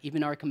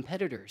even our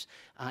competitors,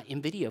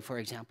 NVIDIA, for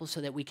example,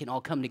 so that we can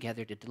all come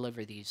together to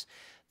deliver these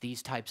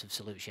types of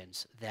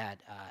solutions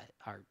that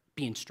are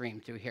being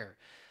streamed through here.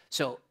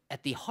 So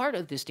at the heart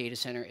of this data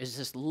center is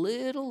this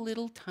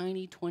little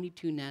tiny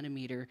 22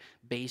 nanometer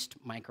based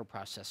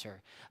microprocessor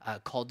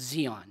called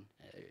Xeon.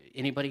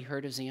 Anybody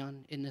heard of Xeon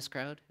in this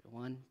crowd?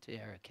 One, two,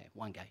 okay,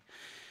 one guy.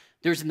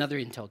 There's another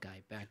Intel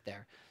guy back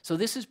there. So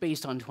this is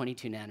based on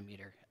 22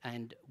 nanometer.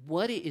 And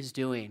what it is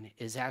doing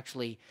is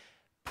actually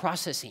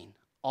processing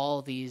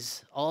all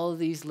these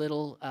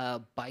little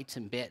bytes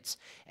and bits.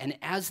 And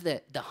as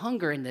the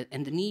hunger and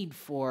the need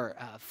for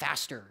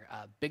faster,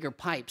 bigger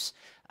pipes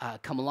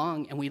come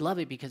along, and we love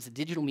it because the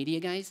digital media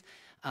guys,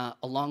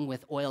 along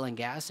with oil and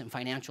gas and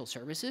financial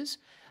services,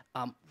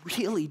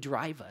 really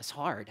drive us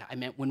hard. I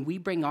mean, when we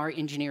bring our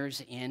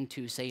engineers in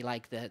to say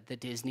like the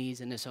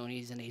Disneys and the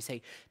Sonys, and they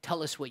say,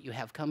 tell us what you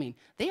have coming,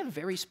 they have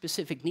very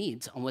specific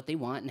needs on what they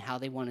want and how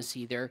they want to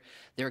see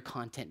their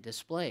content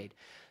displayed.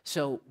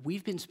 So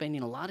we've been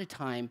spending a lot of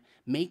time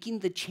making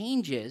the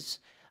changes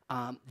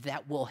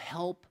that will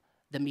help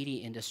the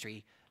media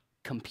industry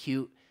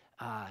compute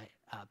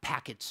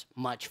packets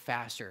much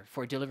faster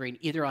for delivering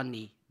either on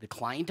the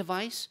client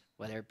device,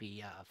 whether it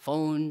be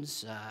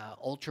phones,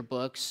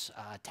 ultrabooks,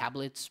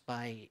 tablets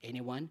by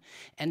anyone,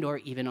 and or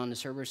even on the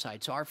server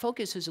side. So our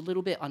focus is a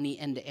little bit on the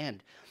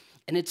end-to-end.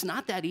 And it's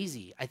not that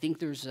easy. I think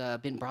there's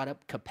been brought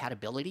up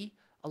compatibility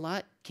a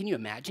lot. Can you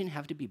imagine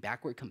having to be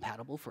backward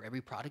compatible for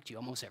every product you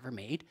almost ever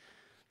made?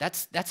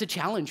 That's a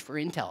challenge for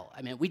Intel.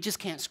 I mean, we just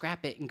can't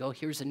scrap it and go,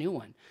 here's a new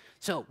one.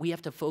 So we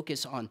have to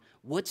focus on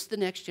what's the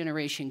next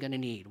generation going to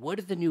need? What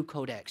are the new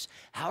codecs?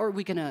 How are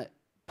we going to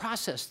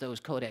process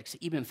those codecs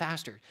even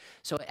faster?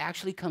 So it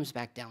actually comes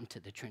back down to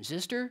the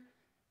transistor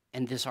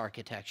and this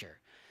architecture.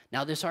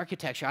 Now this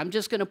architecture, I'm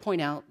just going to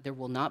point out there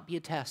will not be a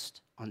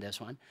test on this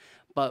one,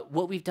 but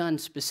what we've done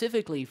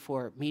specifically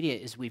for media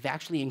is we've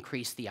actually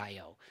increased the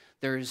I/O.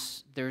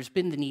 There's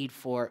been the need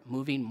for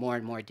moving more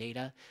and more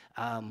data.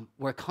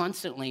 We're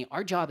constantly,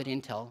 our job at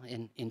Intel,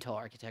 in Intel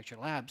Architecture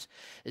Labs,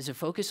 is to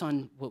focus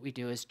on what we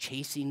do is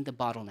chasing the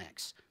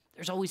bottlenecks.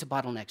 There's always a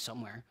bottleneck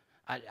somewhere.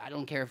 I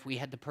don't care if we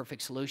had the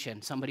perfect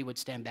solution. Somebody would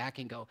stand back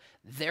and go,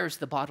 there's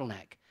the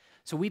bottleneck.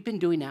 So we've been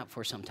doing that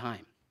for some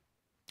time.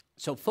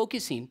 So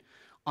focusing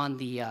on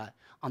the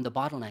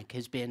bottleneck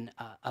has been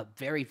a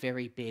very,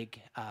 very big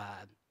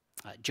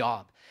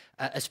job,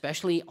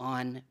 especially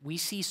on, we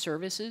see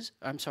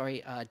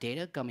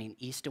data coming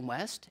east and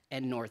west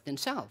and north and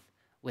south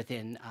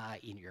within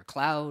either your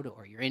cloud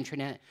or your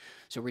intranet.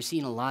 So we're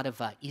seeing a lot of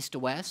east to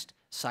west,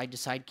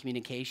 side-to-side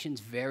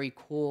communications, very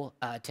cool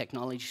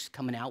technologies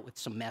coming out with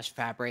some mesh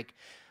fabric,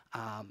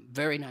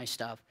 very nice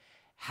stuff.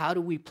 How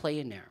do we play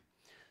in there?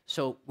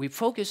 So we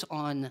focus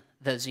on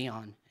the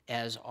Xeon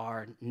as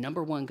our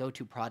 #1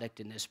 go-to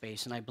product in this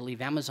space, and I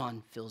believe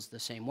Amazon feels the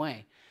same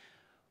way.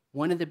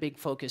 One of the big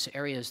focus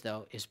areas,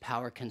 though, is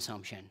power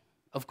consumption.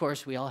 Of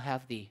course, we all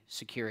have the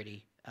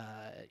security,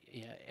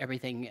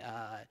 everything,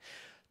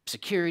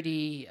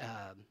 security,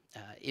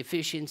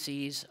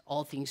 efficiencies,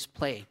 all things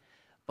play.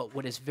 But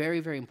what is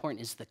very, very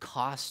important is the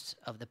cost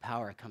of the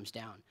power comes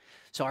down.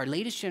 So our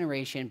latest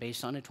generation,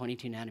 based on a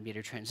 22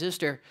 nanometer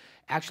transistor,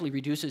 actually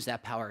reduces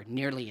that power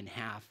nearly in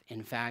half.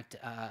 In fact,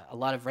 a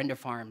lot of render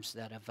farms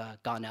that have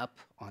gone up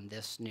on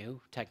this new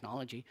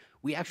technology,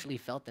 we actually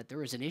felt that there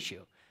was an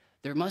issue.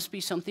 There must be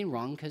something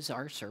wrong because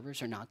our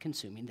servers are not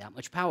consuming that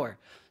much power.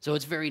 So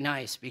it's very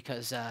nice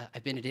because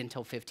I've been at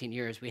Intel 15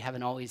 years. We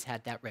haven't always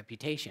had that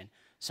reputation.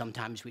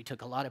 Sometimes we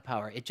took a lot of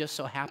power. It just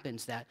so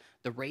happens that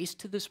the race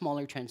to the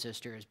smaller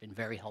transistor has been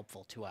very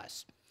helpful to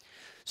us.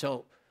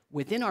 So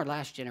within our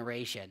last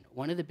generation,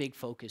 one of the big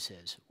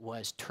focuses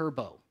was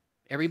turbo.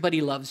 Everybody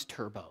loves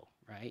turbo,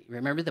 right?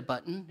 Remember the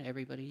button?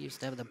 Everybody used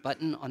to have the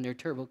button on their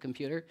turbo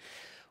computer.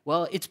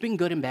 Well, it's been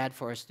good and bad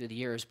for us through the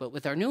years, but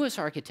with our newest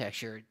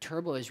architecture,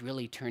 turbo has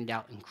really turned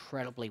out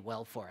incredibly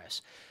well for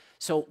us.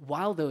 So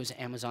while those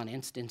Amazon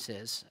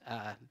instances,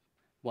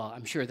 well,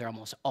 I'm sure they're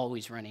almost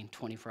always running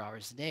 24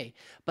 hours a day,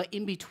 but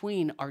in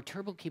between our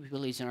turbo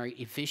capabilities and our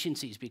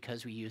efficiencies,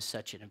 because we use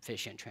such an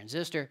efficient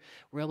transistor,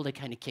 we're able to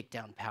kind of kick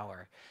down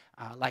power.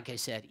 Like I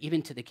said,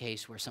 even to the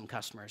case where some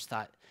customers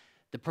thought,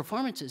 the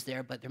performance is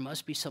there, but there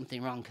must be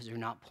something wrong because they're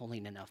not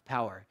pulling enough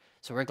power.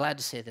 So we're glad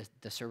to say that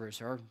the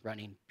servers are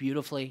running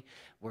beautifully.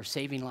 We're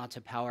saving lots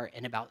of power,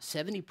 and about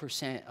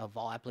 70% of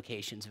all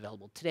applications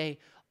available today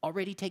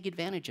already take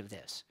advantage of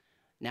this.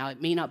 Now,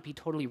 it may not be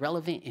totally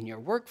relevant in your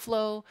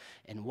workflow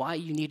and why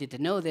you needed to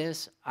know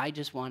this. I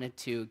just wanted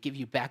to give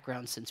you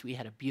background since we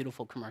had a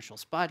beautiful commercial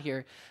spot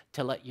here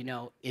to let you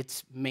know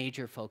it's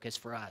major focus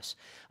for us.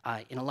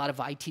 In a lot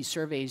of IT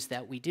surveys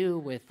that we do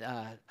with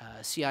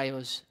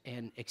CIOs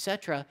and et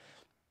cetera,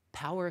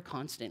 power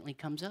constantly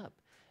comes up.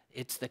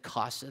 It's the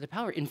cost of the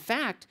power. In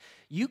fact,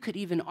 you could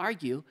even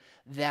argue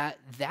that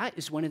that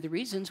is one of the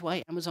reasons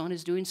why Amazon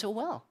is doing so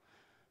well.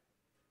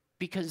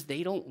 Because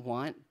they don't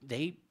want,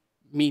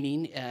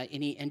 meaning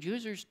any end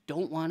users,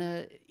 don't want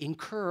to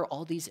incur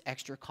all these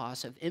extra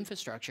costs of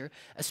infrastructure,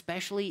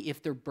 especially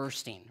if they're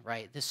bursting,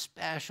 right? This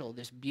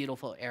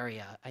beautiful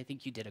area. I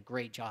think you did a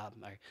great job,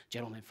 our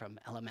gentleman from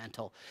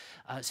Elemental,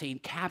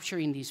 saying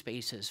capturing these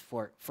spaces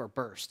for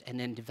burst and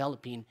then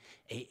developing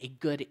a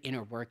good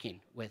inner working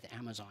with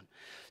Amazon.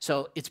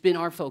 So it's been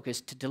our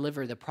focus to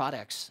deliver the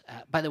products.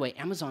 By the way,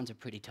 Amazon's a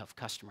pretty tough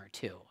customer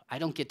too. I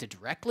don't get to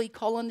directly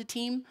call on the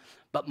team,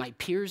 but my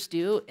peers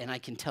do, and I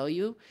can tell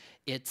you,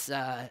 it's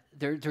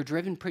they're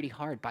driven pretty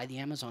hard by the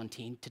Amazon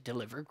team to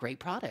deliver great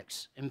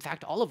products. In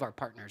fact, all of our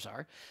partners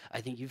are. I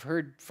think you've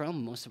heard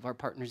from most of our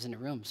partners in the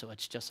room, so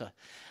it's just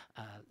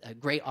a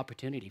great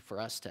opportunity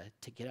for us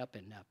to get up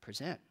and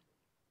present.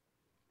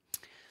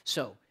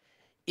 So,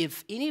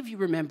 if any of you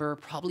remember,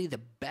 probably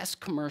the best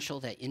commercial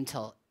that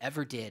Intel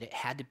ever did, it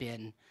had to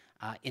been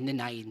in the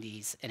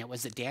 90s, and it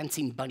was the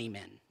Dancing Bunny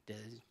Men.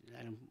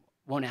 I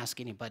won't ask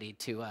anybody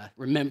to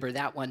remember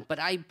that one, but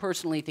I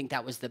personally think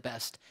that was the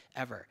best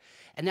ever.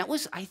 And that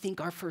was, I think,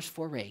 our first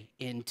foray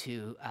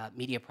into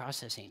media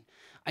processing.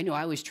 I know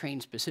I was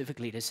trained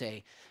specifically to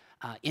say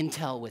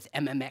Intel with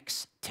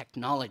MMX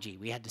technology.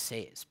 We had to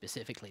say it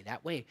specifically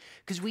that way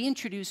because we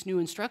introduced new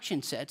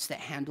instruction sets that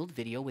handled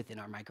video within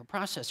our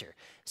microprocessor.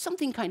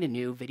 Something kind of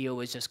new. Video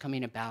was just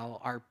coming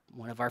about.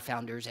 One of our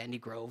founders, Andy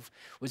Grove,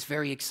 was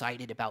very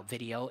excited about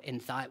video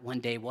and thought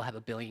one day we'll have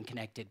 1 billion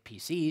connected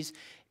PCs.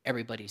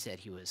 Everybody said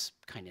he was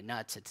kind of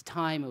nuts at the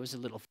time. It was a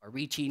little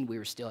far-reaching. We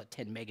were still at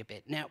 10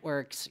 megabit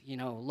networks, you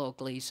know,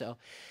 locally. So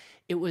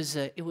it was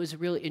a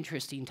really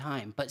interesting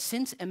time. But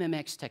since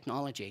MMX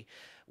technology,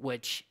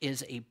 which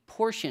is a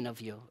portion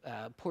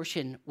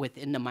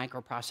within the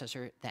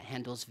microprocessor that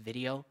handles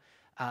video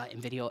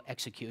and video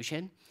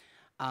execution,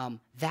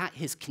 that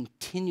has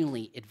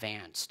continually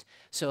advanced.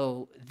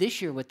 So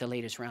this year with the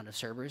latest round of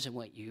servers and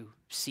what you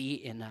see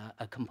in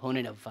a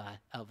component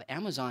of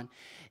Amazon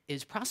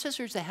is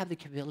processors that have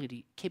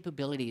the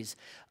capabilities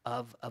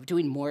of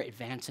doing more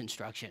advanced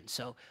instructions.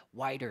 So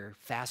wider,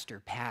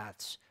 faster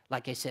paths.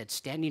 Like I said,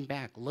 standing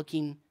back,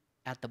 looking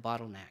at the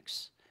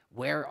bottlenecks.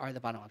 Where are the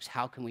bottlenecks?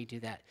 How can we do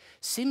that?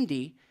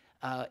 SIMD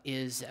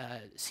is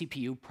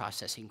CPU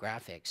processing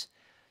graphics.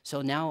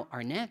 So now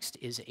our next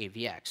is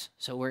AVX.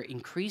 So we're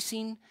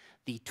increasing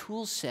the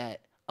tool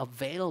set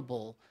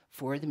available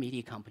for the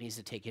media companies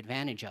to take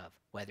advantage of,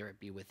 whether it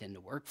be within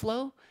the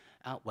workflow,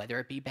 whether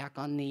it be back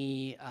on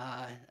the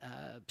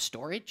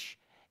storage.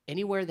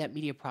 Anywhere that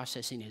media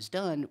processing is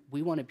done,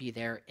 we want to be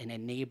there and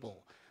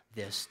enable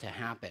this to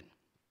happen.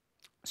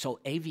 So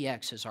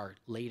AVX is our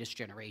latest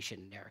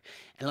generation there.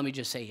 And let me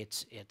just say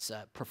it's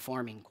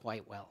performing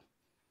quite well.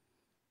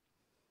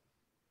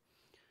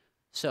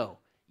 So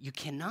you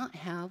cannot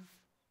have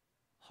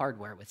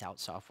hardware without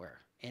software.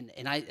 And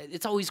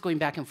it's always going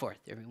back and forth.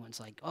 Everyone's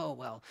like, oh,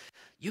 well,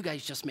 you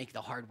guys just make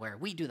the hardware.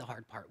 We do the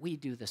hard part. We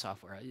do the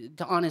software.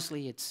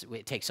 Honestly,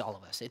 it takes all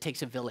of us. It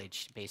takes a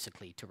village,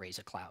 basically, to raise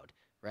a cloud,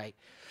 right?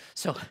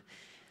 So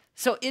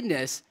in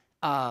this,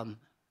 a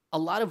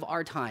lot of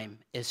our time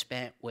is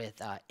spent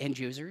with end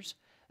users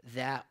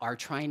that are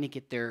trying to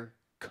get their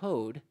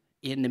code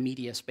in the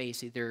media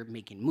space, either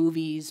making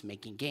movies,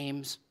 making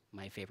games.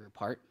 My favorite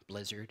part,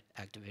 Blizzard,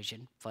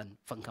 Activision,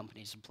 fun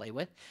companies to play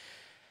with.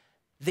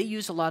 They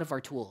use a lot of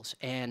our tools,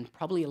 and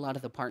probably a lot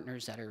of the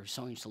partners that are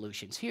selling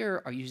solutions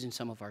here are using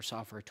some of our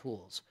software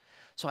tools.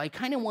 So I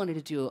kind of wanted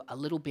to do a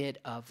little bit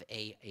of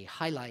a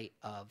highlight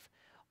of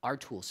our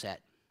tool set.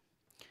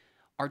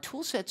 Our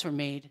tool sets are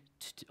made,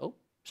 oh,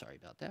 sorry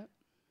about that.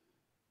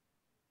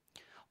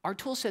 Our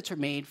tool sets are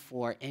made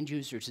for end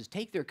users to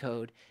take their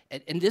code,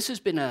 and this has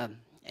been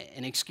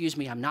and excuse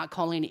me, I'm not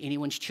calling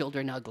anyone's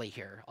children ugly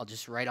here. I'll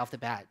just right off the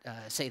bat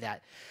say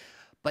that.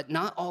 But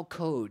not all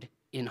code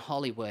in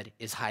Hollywood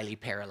is highly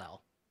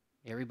parallel.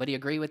 Everybody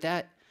agree with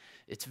that?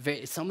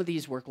 Some of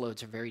these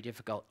workloads are very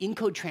difficult.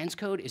 Encode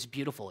transcode is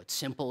beautiful. It's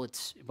simple.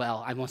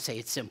 Well, I won't say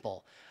it's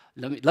simple.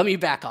 Let me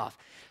back off.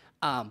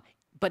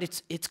 But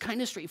it's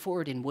kind of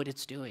straightforward in what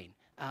it's doing.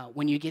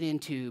 When you get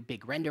into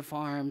big render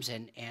farms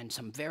and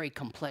some very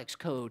complex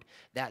code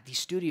that these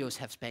studios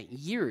have spent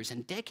years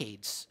and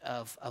decades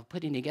of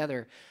putting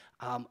together,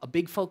 a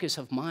big focus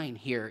of mine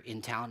here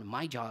in town, and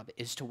my job,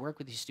 is to work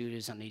with these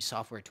studios on these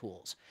software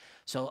tools.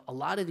 So a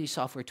lot of these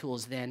software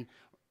tools then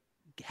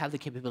have the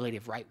capability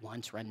of write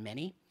once, run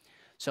many.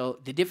 So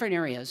the different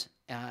areas,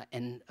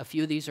 and a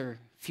few of these are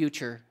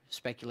future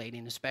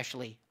speculating,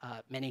 especially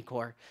many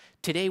core.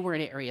 Today we're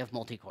in an area of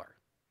multi-core.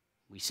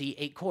 We see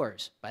 8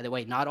 cores. By the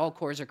way, not all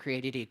cores are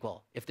created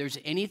equal. If there's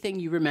anything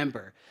you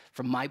remember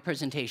from my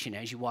presentation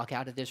as you walk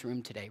out of this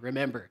room today,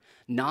 remember,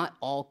 not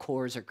all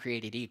cores are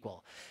created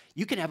equal.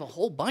 You can have a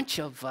whole bunch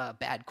of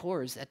bad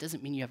cores. That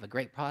doesn't mean you have a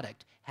great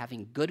product.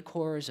 Having good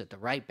cores at the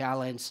right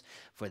balance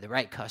for the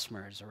right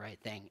customer is the right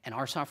thing. And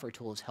our software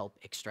tools help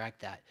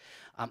extract that.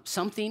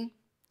 Something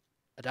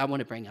that I want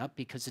to bring up,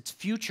 because it's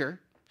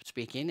future,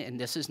 speaking, and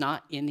this is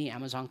not in the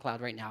Amazon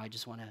cloud right now, I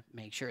just want to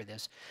make sure of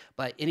this,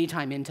 but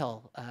anytime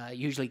Intel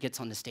usually gets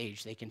on the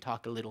stage, they can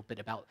talk a little bit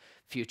about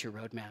future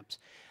roadmaps.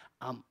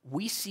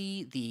 We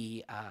see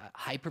the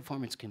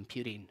high-performance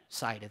computing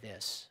side of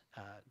this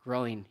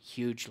growing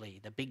hugely,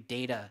 the big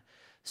data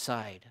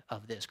side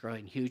of this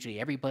growing hugely.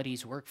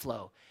 Everybody's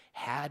workflow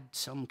had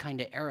some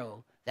kind of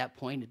arrow that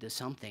pointed to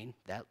something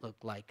that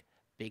looked like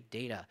big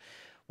data.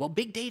 Well,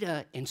 big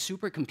data and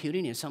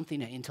supercomputing is something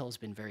that Intel has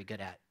been very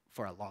good at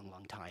for a long,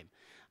 long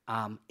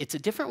time. It's a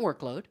different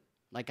workload.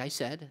 Like I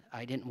said,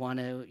 I didn't want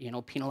to,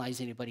 penalize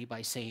anybody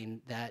by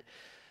saying that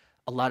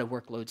a lot of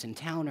workloads in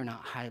town are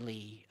not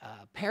highly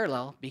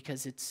parallel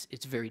because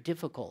it's very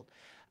difficult.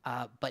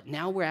 But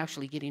now we're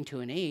actually getting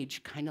to an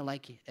age, kind of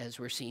like as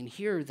we're seeing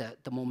here,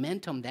 the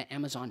momentum that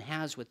Amazon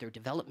has with their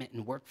development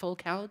and workflow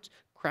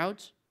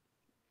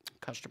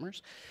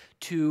customers,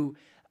 to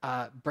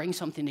bring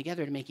something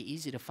together to make it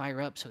easy to fire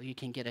up so you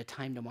can get a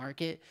time to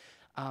market.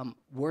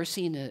 We're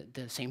seeing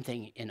the same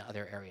thing in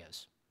other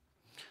areas.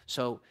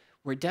 So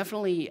we're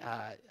definitely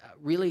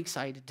really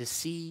excited to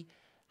see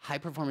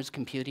high-performance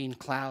computing,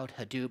 cloud,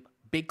 Hadoop,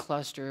 big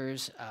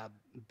clusters,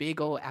 big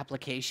old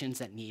applications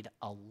that need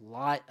a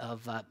lot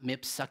of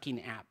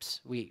MIPS-sucking apps.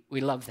 We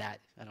love that.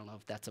 I don't know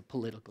if that's a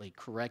politically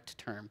correct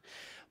term.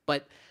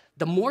 But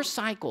the more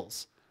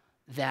cycles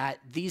that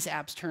these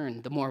apps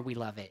turn, the more we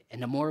love it,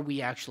 and the more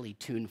we actually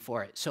tune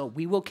for it. So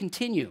we will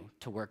continue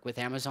to work with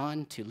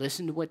Amazon to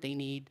listen to what they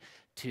need,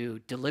 to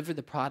deliver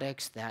the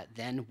products that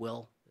then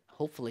will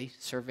hopefully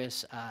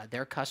service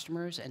their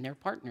customers and their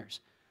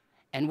partners.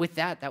 And with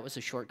that, that was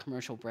a short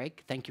commercial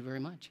break. Thank you very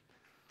much.